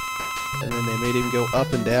 And then they made him go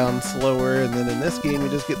up and down slower, and then in this game you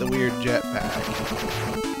just get the weird jetpack.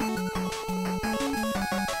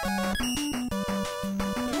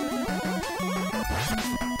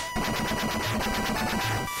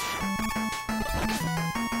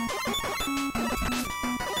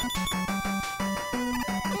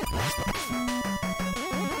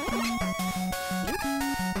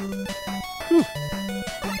 Whew.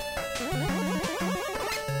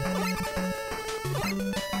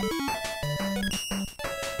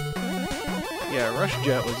 Yeah, Rush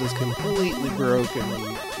Jet was just completely broken when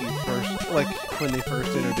when they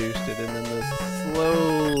first introduced it, and then this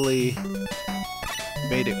slowly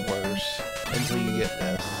made it worse until you get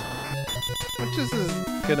this. Which is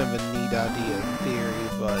kind of a neat idea in theory,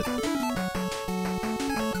 but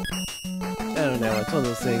I don't know, it's one of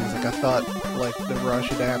those things, like I thought like the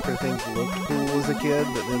Rush adapter things looked cool as a kid,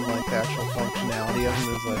 but then like the actual functionality of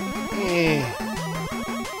them is like, eh.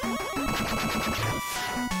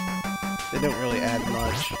 They don't really add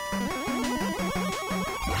much.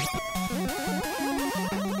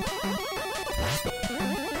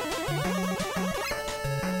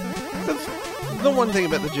 The one thing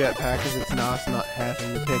about the jetpack is it's nice not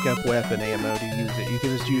having to pick up weapon ammo to use it. You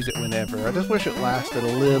can just use it whenever. I just wish it lasted a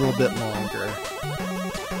little bit longer.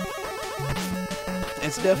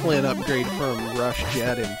 It's definitely an upgrade from Rush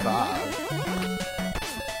Jet in 5.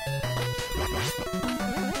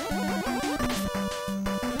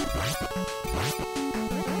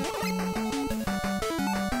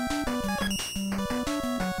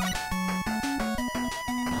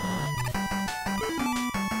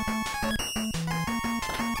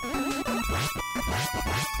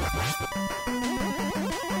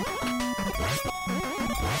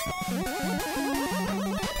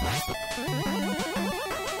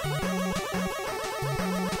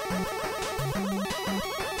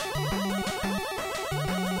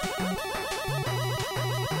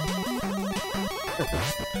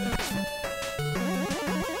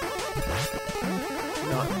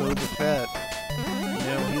 Not Boba Fett.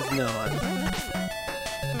 No, he's not.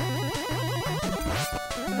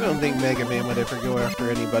 I don't think Mega Man would ever go after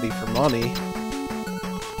anybody for money.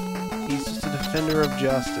 He's just a defender of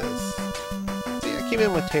justice. See, I came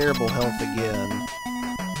in with terrible health again.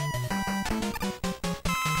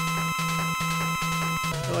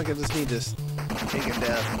 I feel like I just need to take it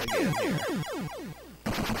down again here.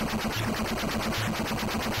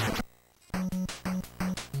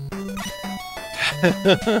 I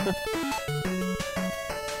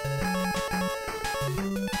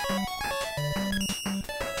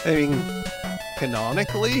mean,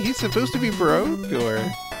 canonically, he's supposed to be broke, or...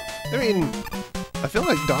 I mean, I feel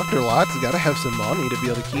like Dr. Lott's gotta have some money to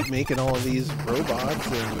be able to keep making all of these robots,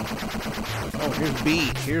 and... Oh, here's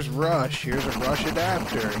Beat, here's Rush, here's a Rush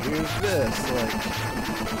adapter, here's this, like...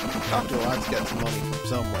 Dr. Lott's got some money from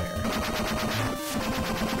somewhere.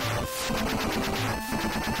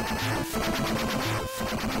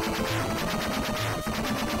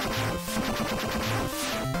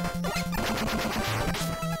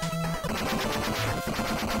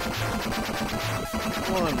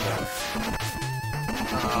 One more.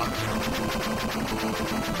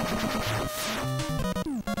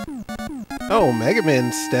 Oh, Mega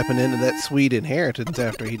Man's stepping into that sweet inheritance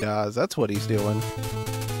after he dies. That's what he's doing.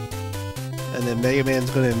 And then Mega Man's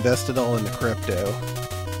going to invest it all into crypto.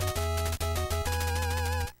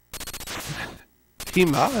 He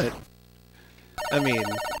might. I mean,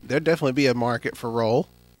 there'd definitely be a market for roll.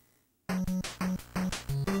 You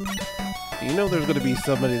know there's going to be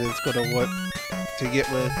somebody that's going to want to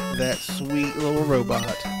get with that sweet little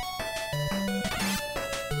robot.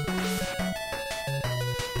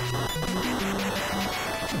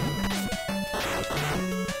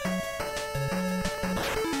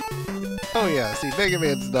 Oh yeah, see, Mega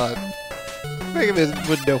Man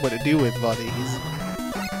wouldn't know what to do with money.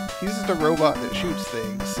 He's just a robot that shoots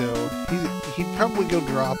things, so he'd probably go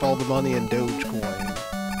drop all the money in Dogecoin.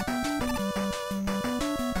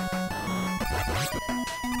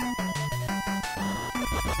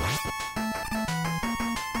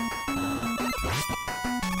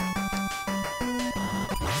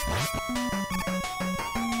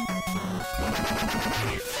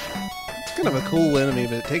 It's kind of a cool enemy,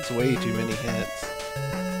 but it takes way too many hits.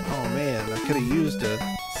 Oh man, I could have used a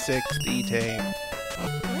 6th E-Tank.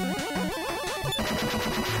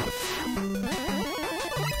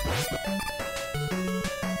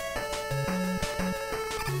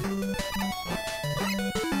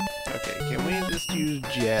 Okay, can we just use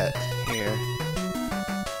Jet here?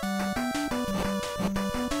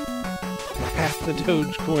 Half the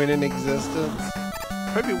Dogecoin in existence.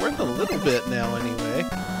 Probably worth a little bit now anyway.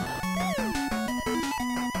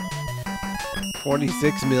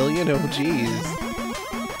 46 million? Oh geez.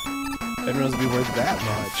 Didn't realize it'd be worth that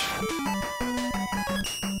much.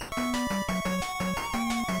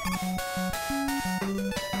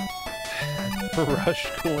 Rush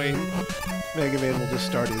coin. Mega Man will just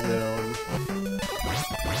start his own.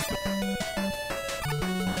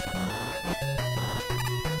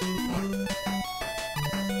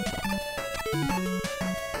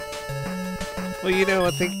 Well, you know, I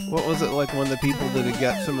think, what was it, like one of the people that had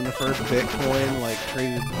got some of the first Bitcoin, like,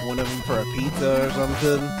 traded one of them for a pizza or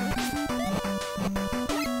something?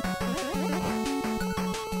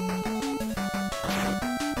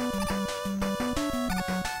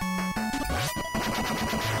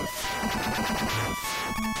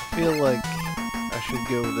 I feel like I should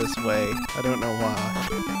go this way. I don't know why.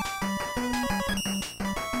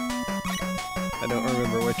 I don't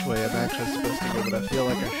remember which way I'm actually supposed to go, but I feel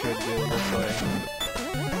like I should go this way.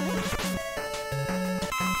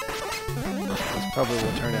 This probably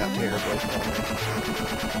will turn out terribly for me.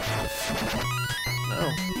 No,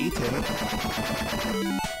 E-Tank.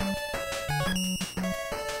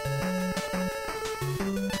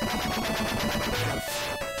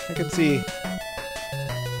 I can see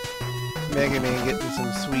Mega Man getting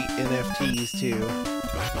some sweet NFTs too.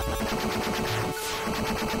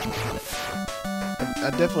 I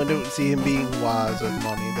definitely don't see him being wise with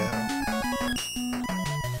money, though.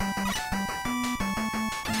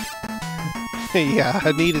 Yeah,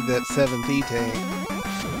 I needed that 7th E-Tank.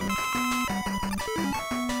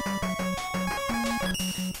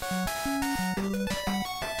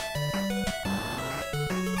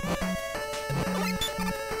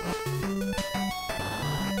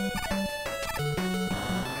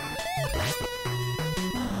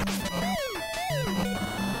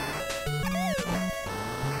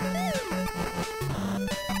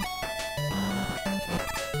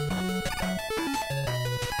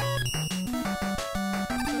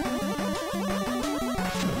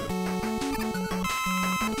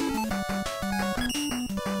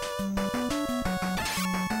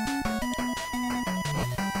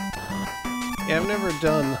 Yeah, I've never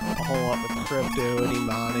done a whole lot with crypto, any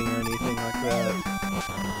modding or anything like that.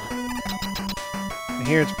 And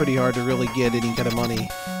here it's pretty hard to really get any kind of money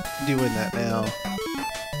doing that now.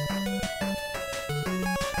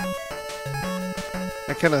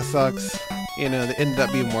 That kind of sucks. You know, that ended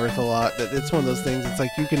up being worth a lot. That it's one of those things, it's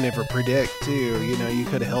like you can never predict, too. You know, you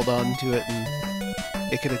could have held on to it and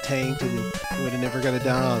it could have tanked and you would have never got a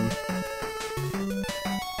dime.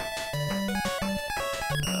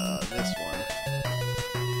 This one.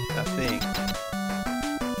 I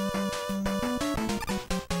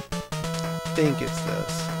think it's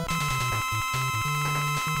this.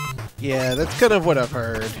 Yeah, that's kind of what I've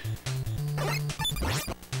heard.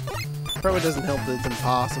 Probably doesn't help that it's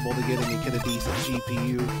impossible to get any kind of decent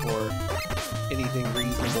GPU for anything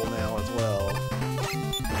reasonable now as well.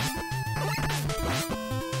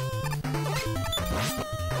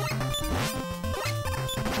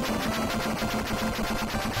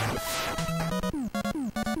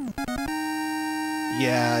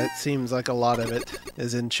 Yeah, it seems like a lot of it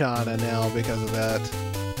is in China now because of that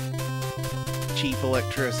cheap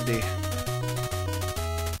electricity.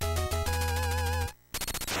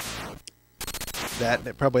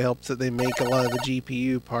 That probably helps that they make a lot of the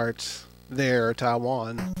GPU parts there or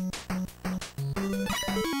Taiwan.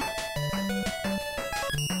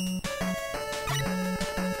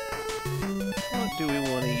 What do we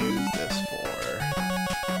want to use this for?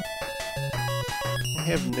 I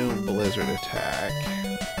have no blizzard attack.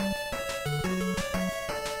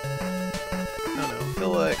 No, I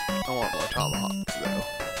feel like I want more tomahawks though.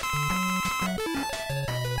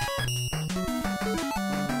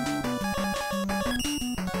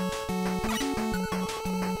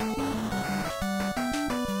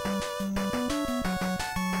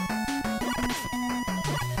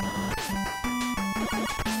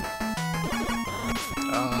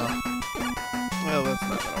 Well, that's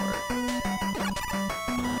not gonna work.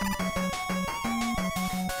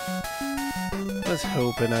 I was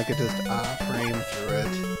hoping I could just frame through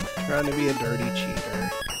it. Trying to be a dirty cheater.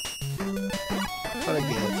 What I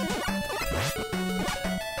get.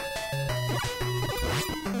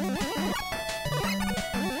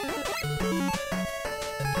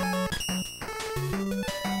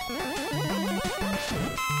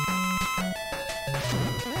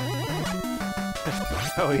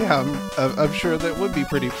 Oh yeah, I'm sure that would be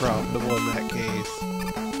pretty profitable in that case.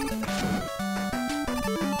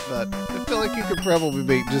 But I feel like you could probably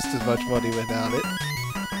make just as much money without it.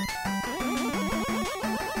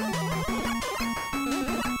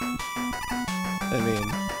 I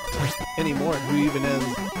mean, anymore, who even has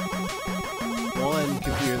one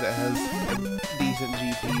computer that has a decent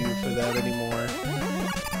GPU for that anymore?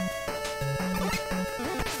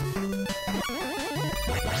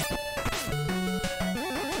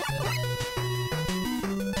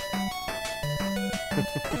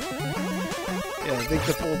 Yeah, I think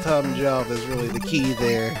the full-time job is really the key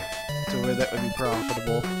there to where that would be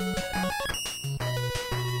profitable.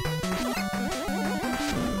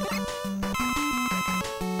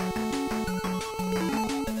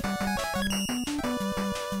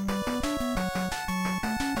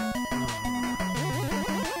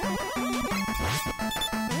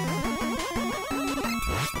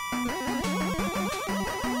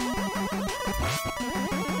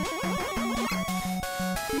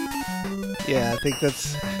 Yeah, I think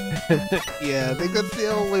that's yeah, I think that's the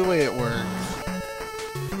only way it works.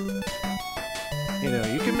 You know,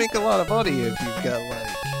 you can make a lot of money if you've got like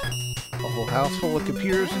a whole house full of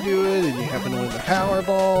computers to do it, and you happen to win the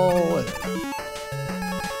Powerball. And...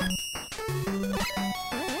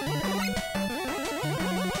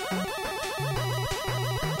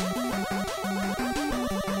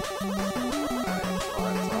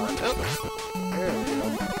 There we go.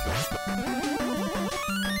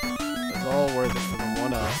 It's all worth it for the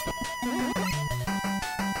one-up.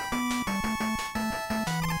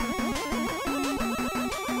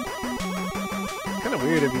 Kind of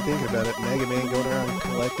weird if you think about it. Mega Man going around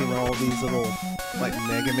collecting all these little, like,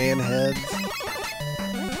 Mega Man heads.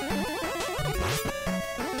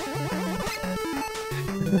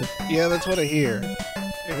 Yeah, that's what I hear.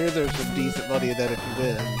 I hear there's some decent money in that if you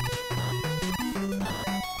win.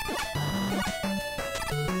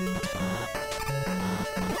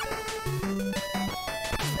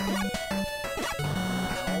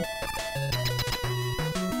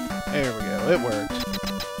 There we go, it worked.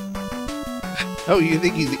 Oh, you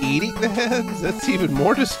think he's eating the heads? That's even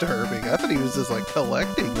more disturbing. I thought he was just like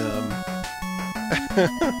collecting them.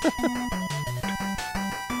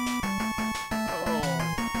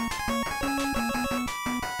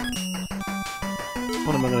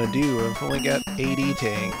 What am I gonna do? I've only got 80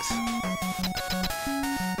 tanks.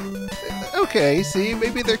 Okay, see,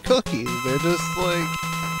 maybe they're cookies. They're just like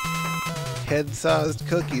head-sized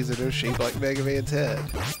cookies that are shaped like Mega Man's head.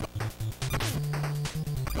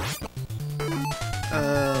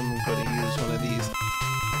 I'm gonna use one of these.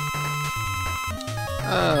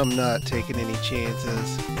 I'm not taking any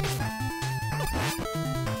chances.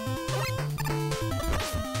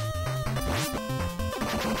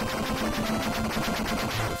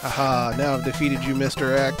 Aha, now I've defeated you,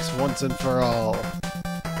 Mr. X, once and for all.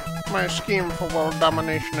 My scheme for world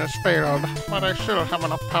domination has failed, but I still have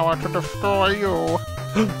enough power to destroy you.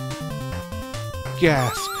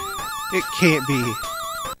 Gasp. It can't be.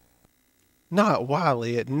 Not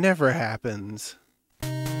Wily, it never happens.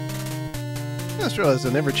 I just realized I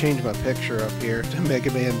never changed my picture up here to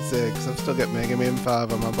Mega Man 6. I've still got Mega Man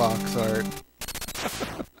 5 on my box art.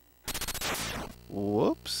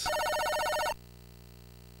 Whoops.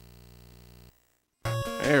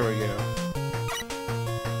 There we go.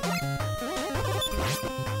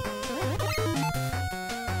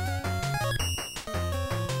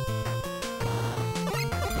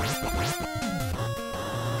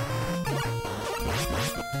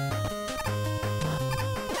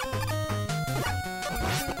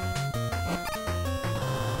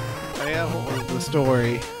 Oh yeah, what was the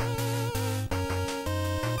story?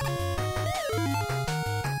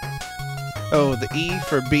 Oh, the E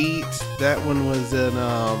for beat. That one was in,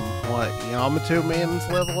 what, Yamato Man's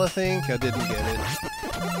level, I think? I didn't get it.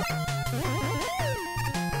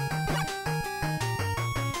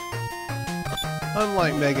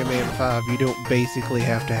 Unlike Mega Man 5, you don't basically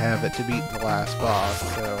have to have it to beat the last boss,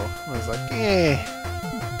 so I was like,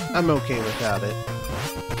 I'm okay without it.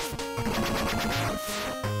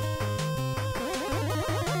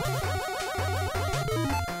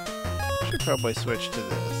 Should probably switch to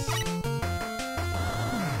this.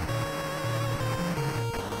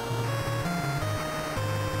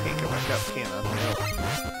 Can't go back up, can I? No.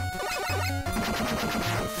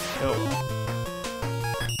 Oh well.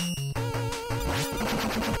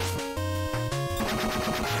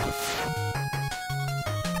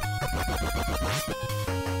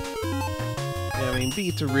 Yeah, I mean,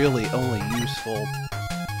 beats are really only useful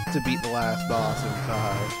to beat the last boss in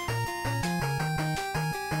 5.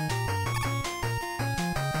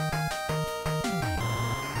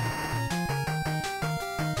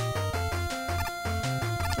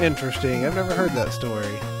 Interesting. I've never heard that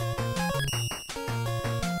story.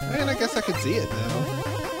 I mean, I guess I could see it, though.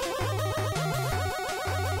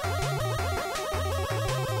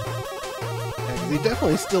 Yeah, 'cause he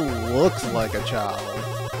definitely still looks like a child.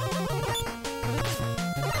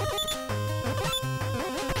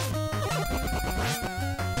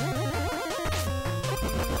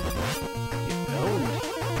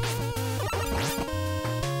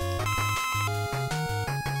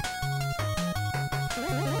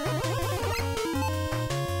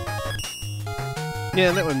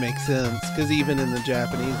 Yeah, that would make sense, because even in the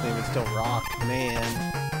Japanese name, it's still Rock Man.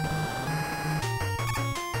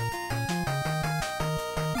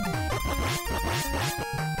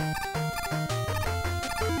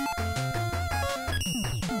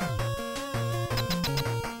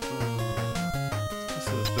 This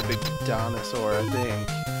is the big dinosaur, I think.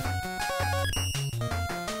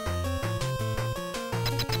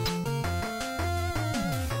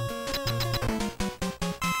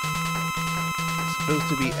 Supposed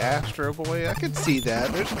to be Astro Boy? I could see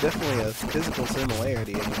that. There's definitely a physical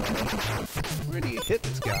similarity anyway. Where do you hit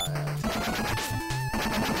this guy at?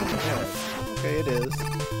 Yeah. Okay, it is.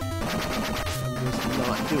 I'm just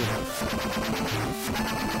not doing it.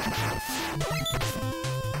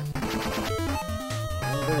 I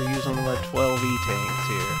better use one of my 12E tanks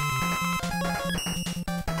here.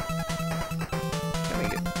 Gonna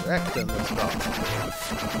get wrecked on this boss.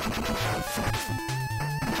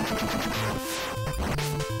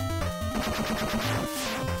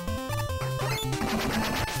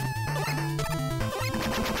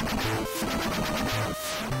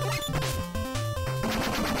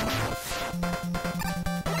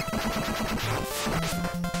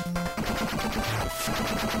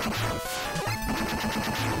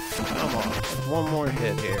 Come on, one more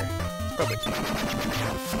hit here. It's probably 2.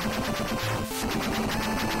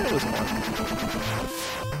 It was 1.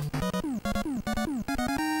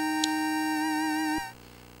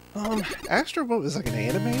 Astro Boy was like an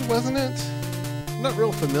anime, wasn't it? I'm not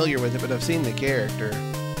real familiar with it, but I've seen the character.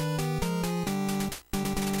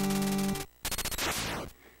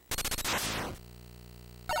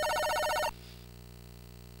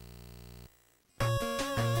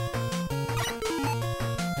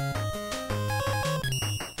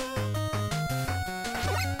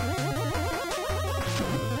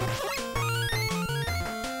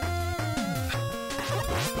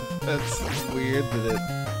 That's weird that it...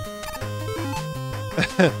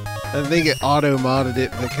 I think it auto-modded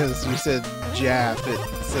it because you said Jap. It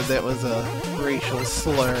said that was a racial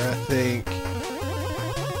slur, I think.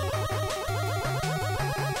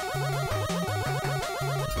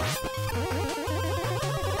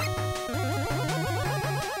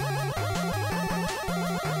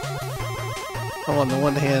 Well, on the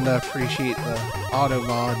one hand, I appreciate the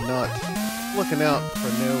auto-mod not looking out for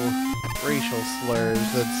no racial slurs.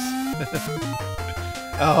 That's...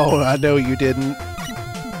 Oh, I know you didn't.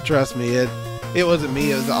 Trust me, it wasn't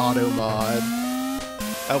me, it was the auto mod.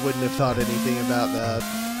 I wouldn't have thought anything about that.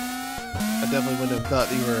 I definitely wouldn't have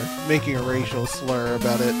thought you were making a racial slur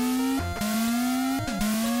about it.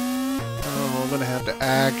 Oh, I'm gonna have to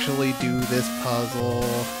actually do this puzzle.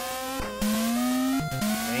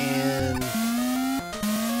 Man.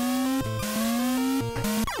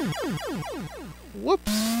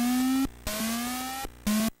 Whoops.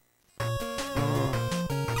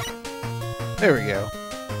 There we go.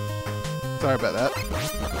 Sorry about that.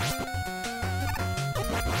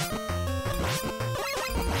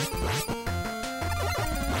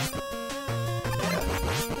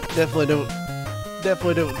 Yeah.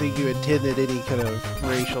 Definitely don't think you intended any kind of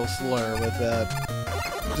racial slur with that.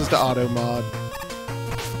 Just an auto mod.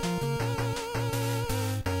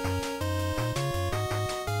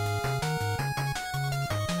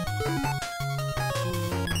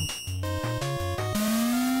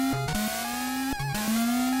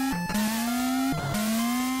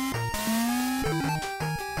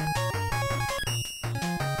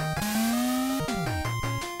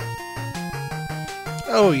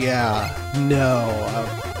 Oh yeah, no,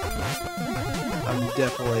 I'm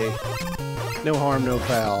definitely no harm, no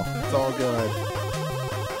foul. It's all good.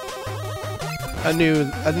 I knew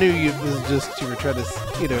you was just you were trying to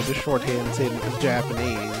just shorthand saying it was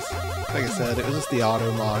Japanese. Like I said, it was just the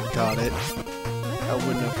auto mod caught it. I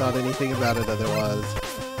wouldn't have thought anything about it otherwise.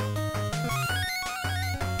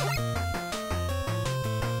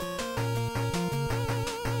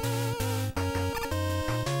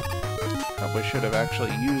 We should have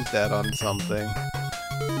actually used that on something.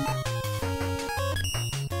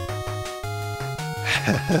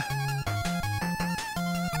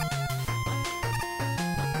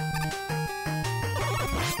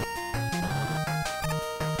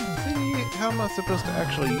 See, how am I supposed to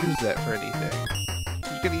actually use that for anything?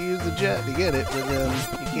 You gotta use the jet to get it, but then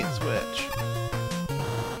you can't switch.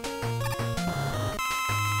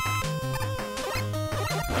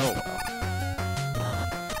 Oh well.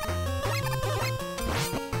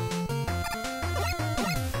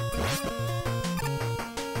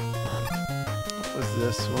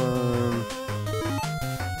 This one.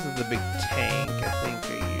 This is the big tank. I think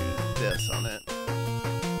I used this on it.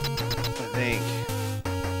 I think.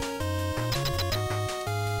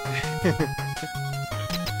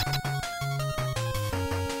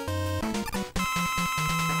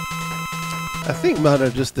 I think mine are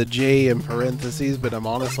just the J in parentheses, but I'm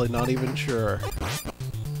honestly not even sure.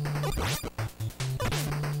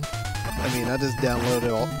 I mean, I just downloaded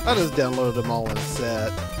them all in a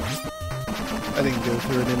set. I didn't go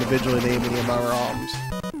through and individually name any of my ROMs.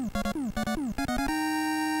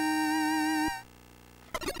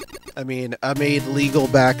 I mean, I made legal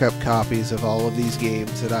backup copies of all of these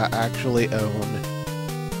games that I actually own.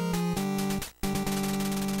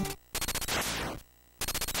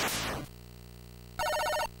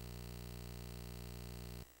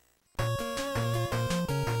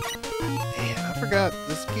 Man, I forgot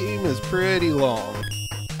this game is pretty long.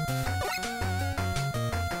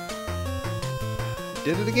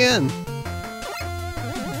 Did it again.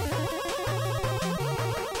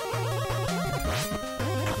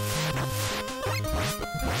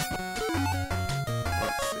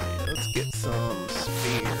 Let's see. Let's get some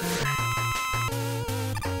spear.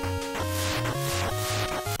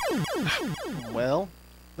 Well,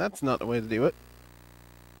 that's not the way to do it.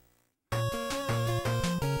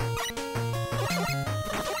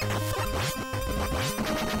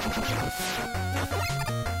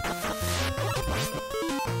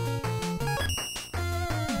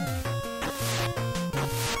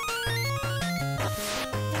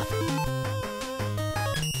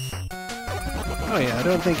 Oh yeah, I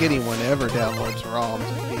don't think anyone ever downloads ROMs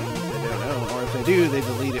of games they don't own, or if they do, they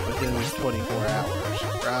delete it within 24 hours,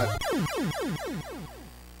 right?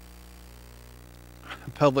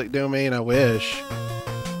 Public domain, I wish.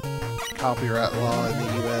 Copyright law in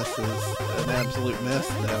the US is an absolute mess,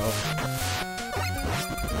 though.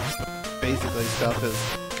 Basically, stuff is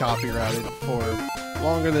copyrighted for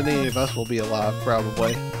longer than any of us will be alive,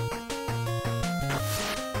 probably.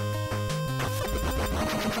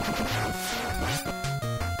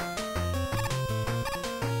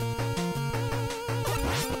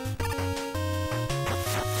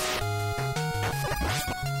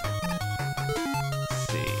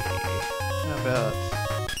 about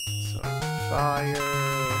some fire?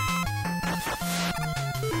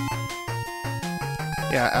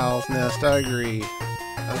 Yeah, Owl's Nest, I agree.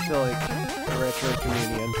 I feel like the retro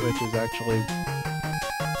community on Twitch is actually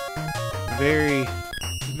very,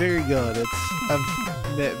 very good.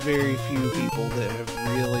 I've met very few people that have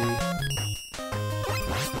really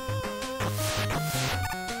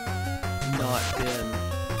not been,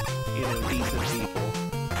 decent people.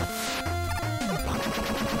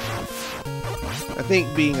 I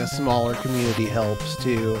think being a smaller community helps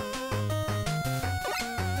too.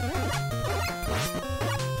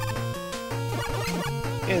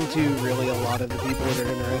 And too, really, a lot of the people that are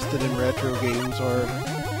interested in retro games are,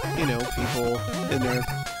 people in their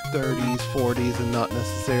 30s, 40s, and not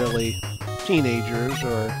necessarily teenagers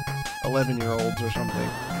or 11-year-olds or something.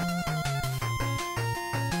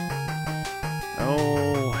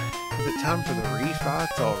 Oh, is it time for the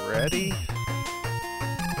refights already?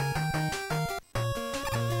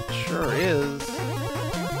 Sure is.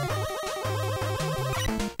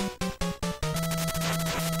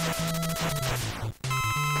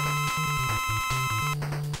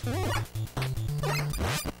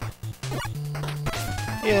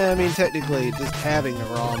 Yeah, I mean, technically, just having the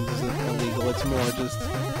ROMs isn't illegal. It's more just,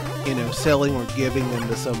 selling or giving them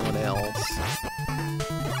to someone else.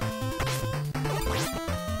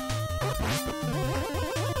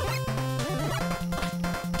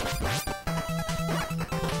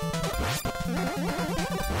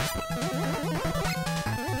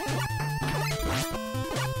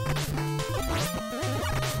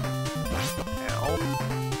 Ow.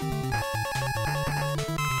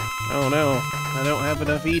 Oh no. I don't have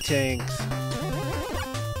enough E-tanks.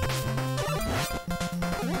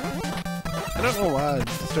 I don't know why I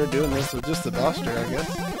started doing this with just the Buster, I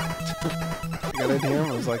guess. I got in here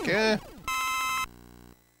and was like, I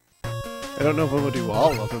don't know if I'm going to do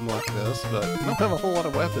all of them like this, but I don't have a whole lot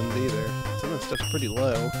of weapons either. Some of this stuff's pretty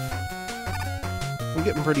low. I'm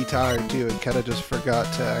getting pretty tired too and kind of just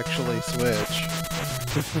forgot to actually switch.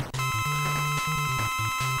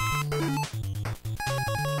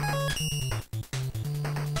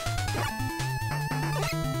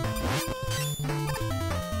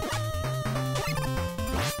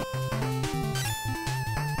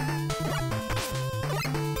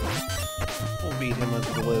 Beat him with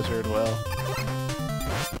the lizard well.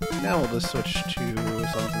 Now we'll just switch to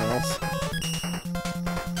something else.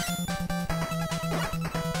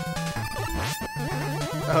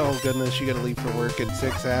 Oh goodness, you gotta leave for work in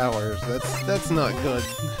 6 hours. That's not good.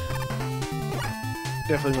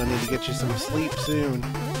 Definitely gonna need to get you some sleep soon.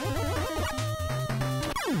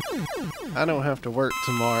 I don't have to work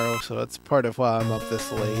tomorrow, so that's part of why I'm up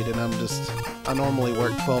this late, and I normally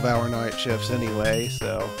work 12-hour night shifts anyway,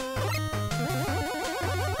 so...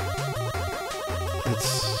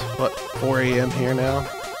 It's, what, 4 a.m. here now?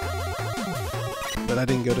 But I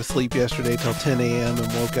didn't go to sleep yesterday till 10 a.m. and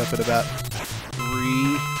woke up at about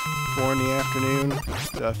 4 in the afternoon.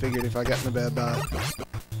 So I figured if I got into bed by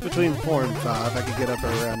between 4 and 5, I could get up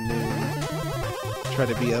around noon. Try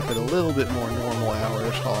to be up at a little bit more normal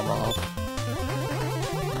hours while I'm off.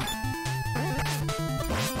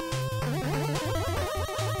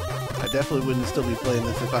 I definitely wouldn't still be playing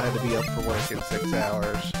this if I had to be up for work in 6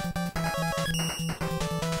 hours.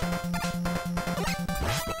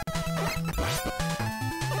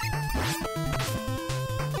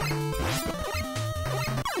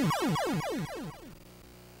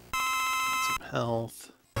 Some health.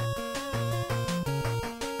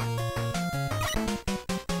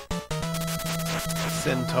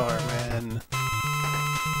 Centaur Man.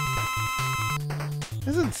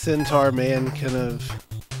 Isn't Centaur Man kind of...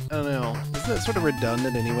 I don't know. Isn't it sort of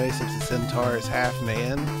redundant anyway, since the Centaur is half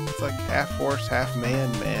man? It's like half horse, half man.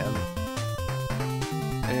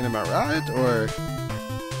 I mean, am I right, or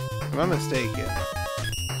am I mistaken?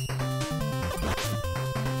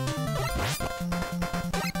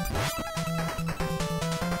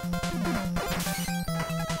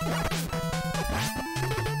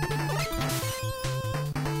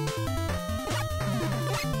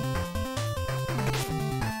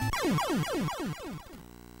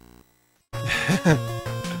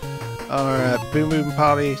 Alright, Boom Boom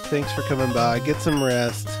Potty, thanks for coming by. Get some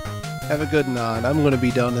rest. Have a good night. I'm going to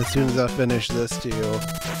be done as soon as I finish this too.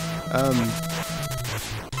 I'm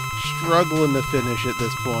struggling to finish at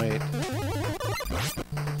this point.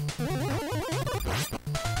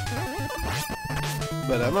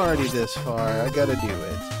 But I'm already this far. I gotta do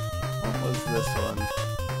it. What was this one?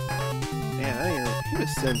 Man, I didn't even... He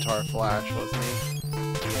was Centaur Flash, wasn't he?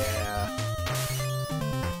 Yeah.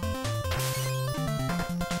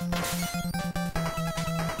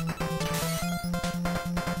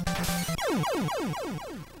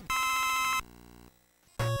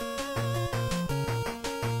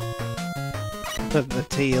 The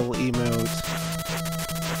tail emote.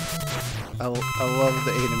 I love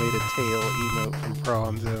the animated tail emote from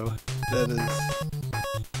Pronzo. That is...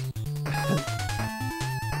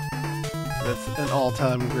 That's an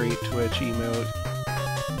all-time great Twitch emote.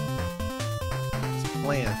 It's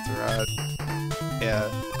plants, right? Yeah.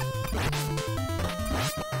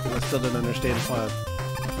 I still didn't understand why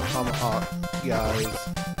Tomahawk guys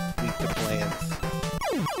weak to plants.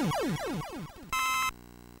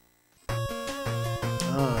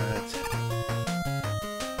 Alright.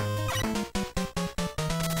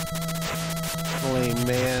 Flame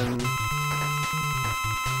Man.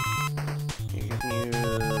 You can use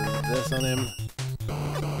this on him.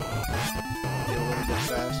 Be a little bit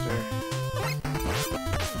faster.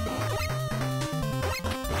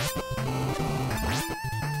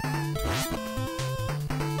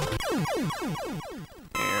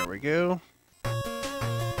 There we go.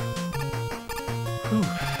 Whew.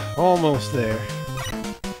 Almost there.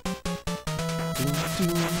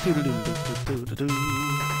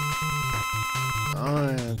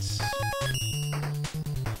 Alright.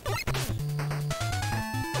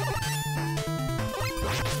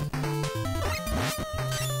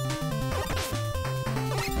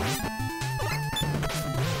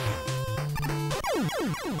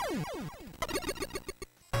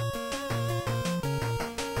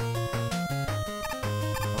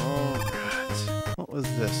 What was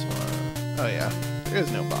this one? Oh yeah, there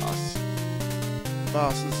is no boss. The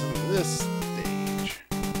boss is in this stage.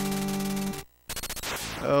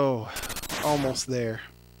 Oh, almost there.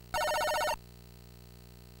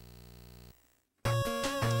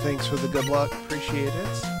 Thanks for the good luck, appreciate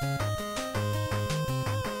it.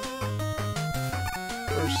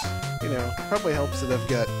 Of course, you know, probably helps that I've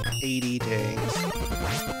got 80 tanks.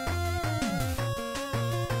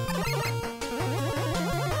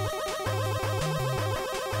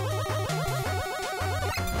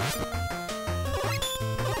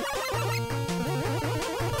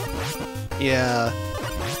 Yeah,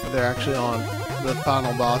 they're actually on the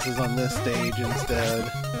final bosses on this stage instead.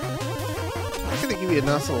 I'm gonna give you a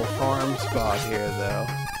nice little farm spot here, though.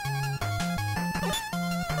 I'm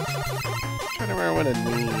trying to remember what I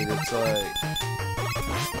need. It's like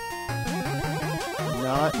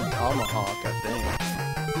not Tomahawk, I think.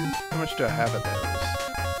 How much do I have of those?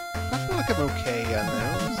 I feel like I'm okay on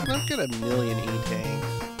those. I've got a million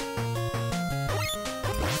E-tanks.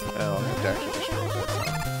 Oh, I have to actually destroy this,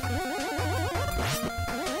 huh?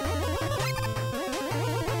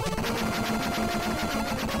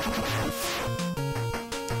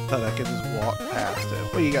 Thought I could just walk past it.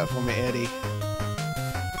 What do you got for me, Eddie?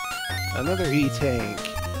 Another E-tank. I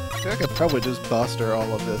feel like I could probably just buster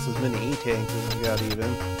all of this, as many E-tanks as I got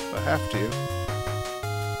even, if I have to.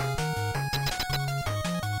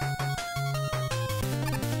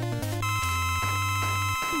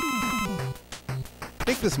 I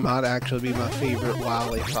think this might actually be my favorite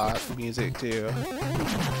Wily Pot music, too.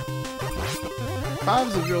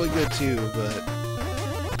 5's is really good, too, but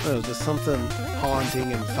there's just something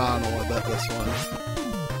haunting and final about this one.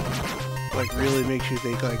 Like, really makes you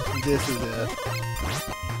think, like, this is it.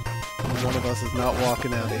 One of us is not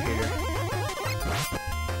walking out of here.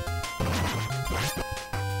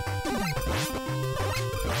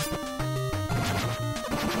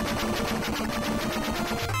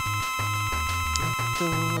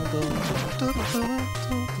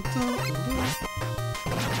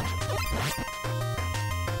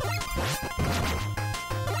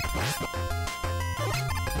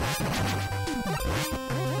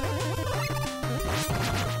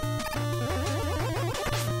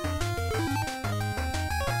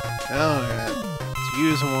 Alright, let's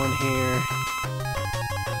use one here.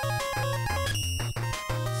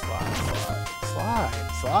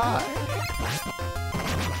 Slide.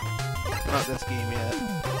 Not this game yet.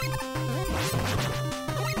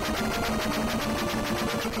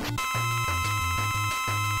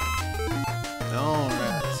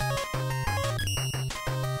 Alright.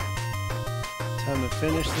 Time to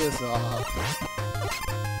finish this off.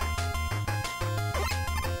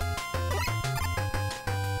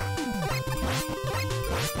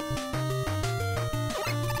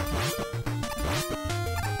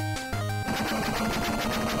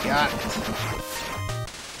 Got it.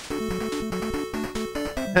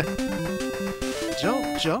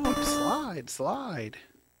 Jump, slide.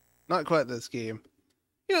 Not quite this game.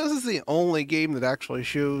 You know, this is the only game that actually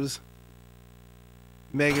shows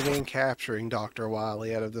Mega Man capturing Dr.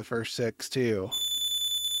 Wily out of the first 6, too.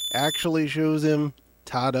 Actually shows him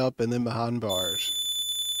tied up and then behind bars.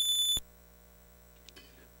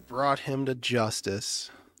 Brought him to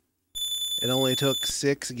justice. It only took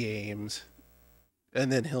 6 games.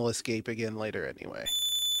 And then he'll escape again later anyway.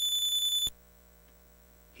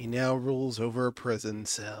 He now rules over a prison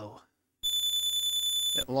cell.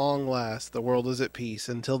 At long last, the world is at peace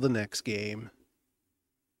until the next game.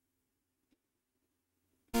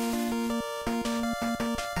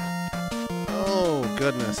 Oh,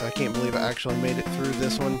 goodness. I can't believe I actually made it through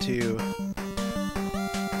this one, too.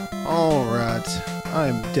 Alright.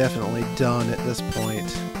 I'm definitely done at this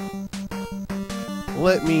point.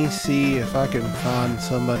 Let me see if I can find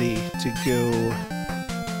somebody to go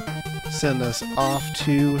send us off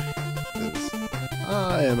to.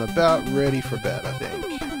 I am about ready for bed, I think.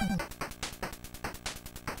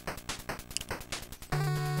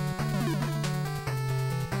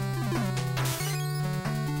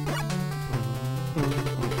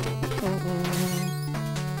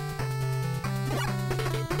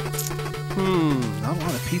 Not a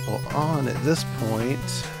lot of people on at this point.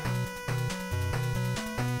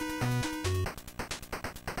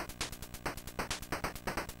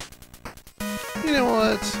 You know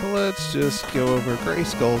what? Let's just go over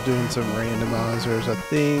Grayskull doing some randomizers. I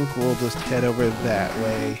think we'll just head over that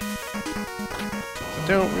way. I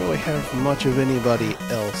don't really have much of anybody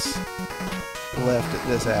else left at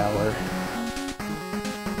this hour.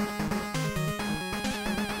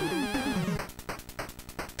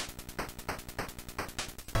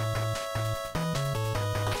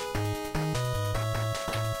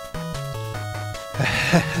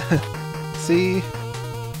 See?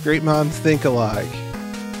 Great minds think alike.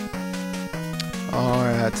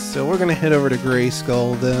 Alright, so we're gonna head over to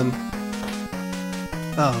Grayskull then.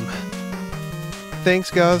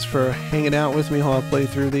 Thanks guys for hanging out with me while I play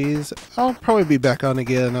through these. I'll probably be back on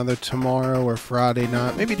again either tomorrow or Friday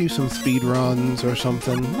night. Maybe do some speed runs or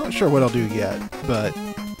something. Not sure what I'll do yet, but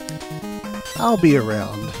I'll be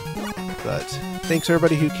around. But thanks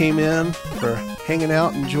everybody who came in for hanging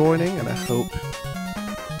out and joining, and I hope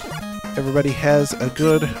everybody has a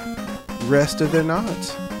good rest of their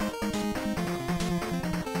night.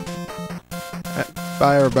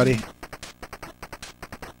 Bye, everybody.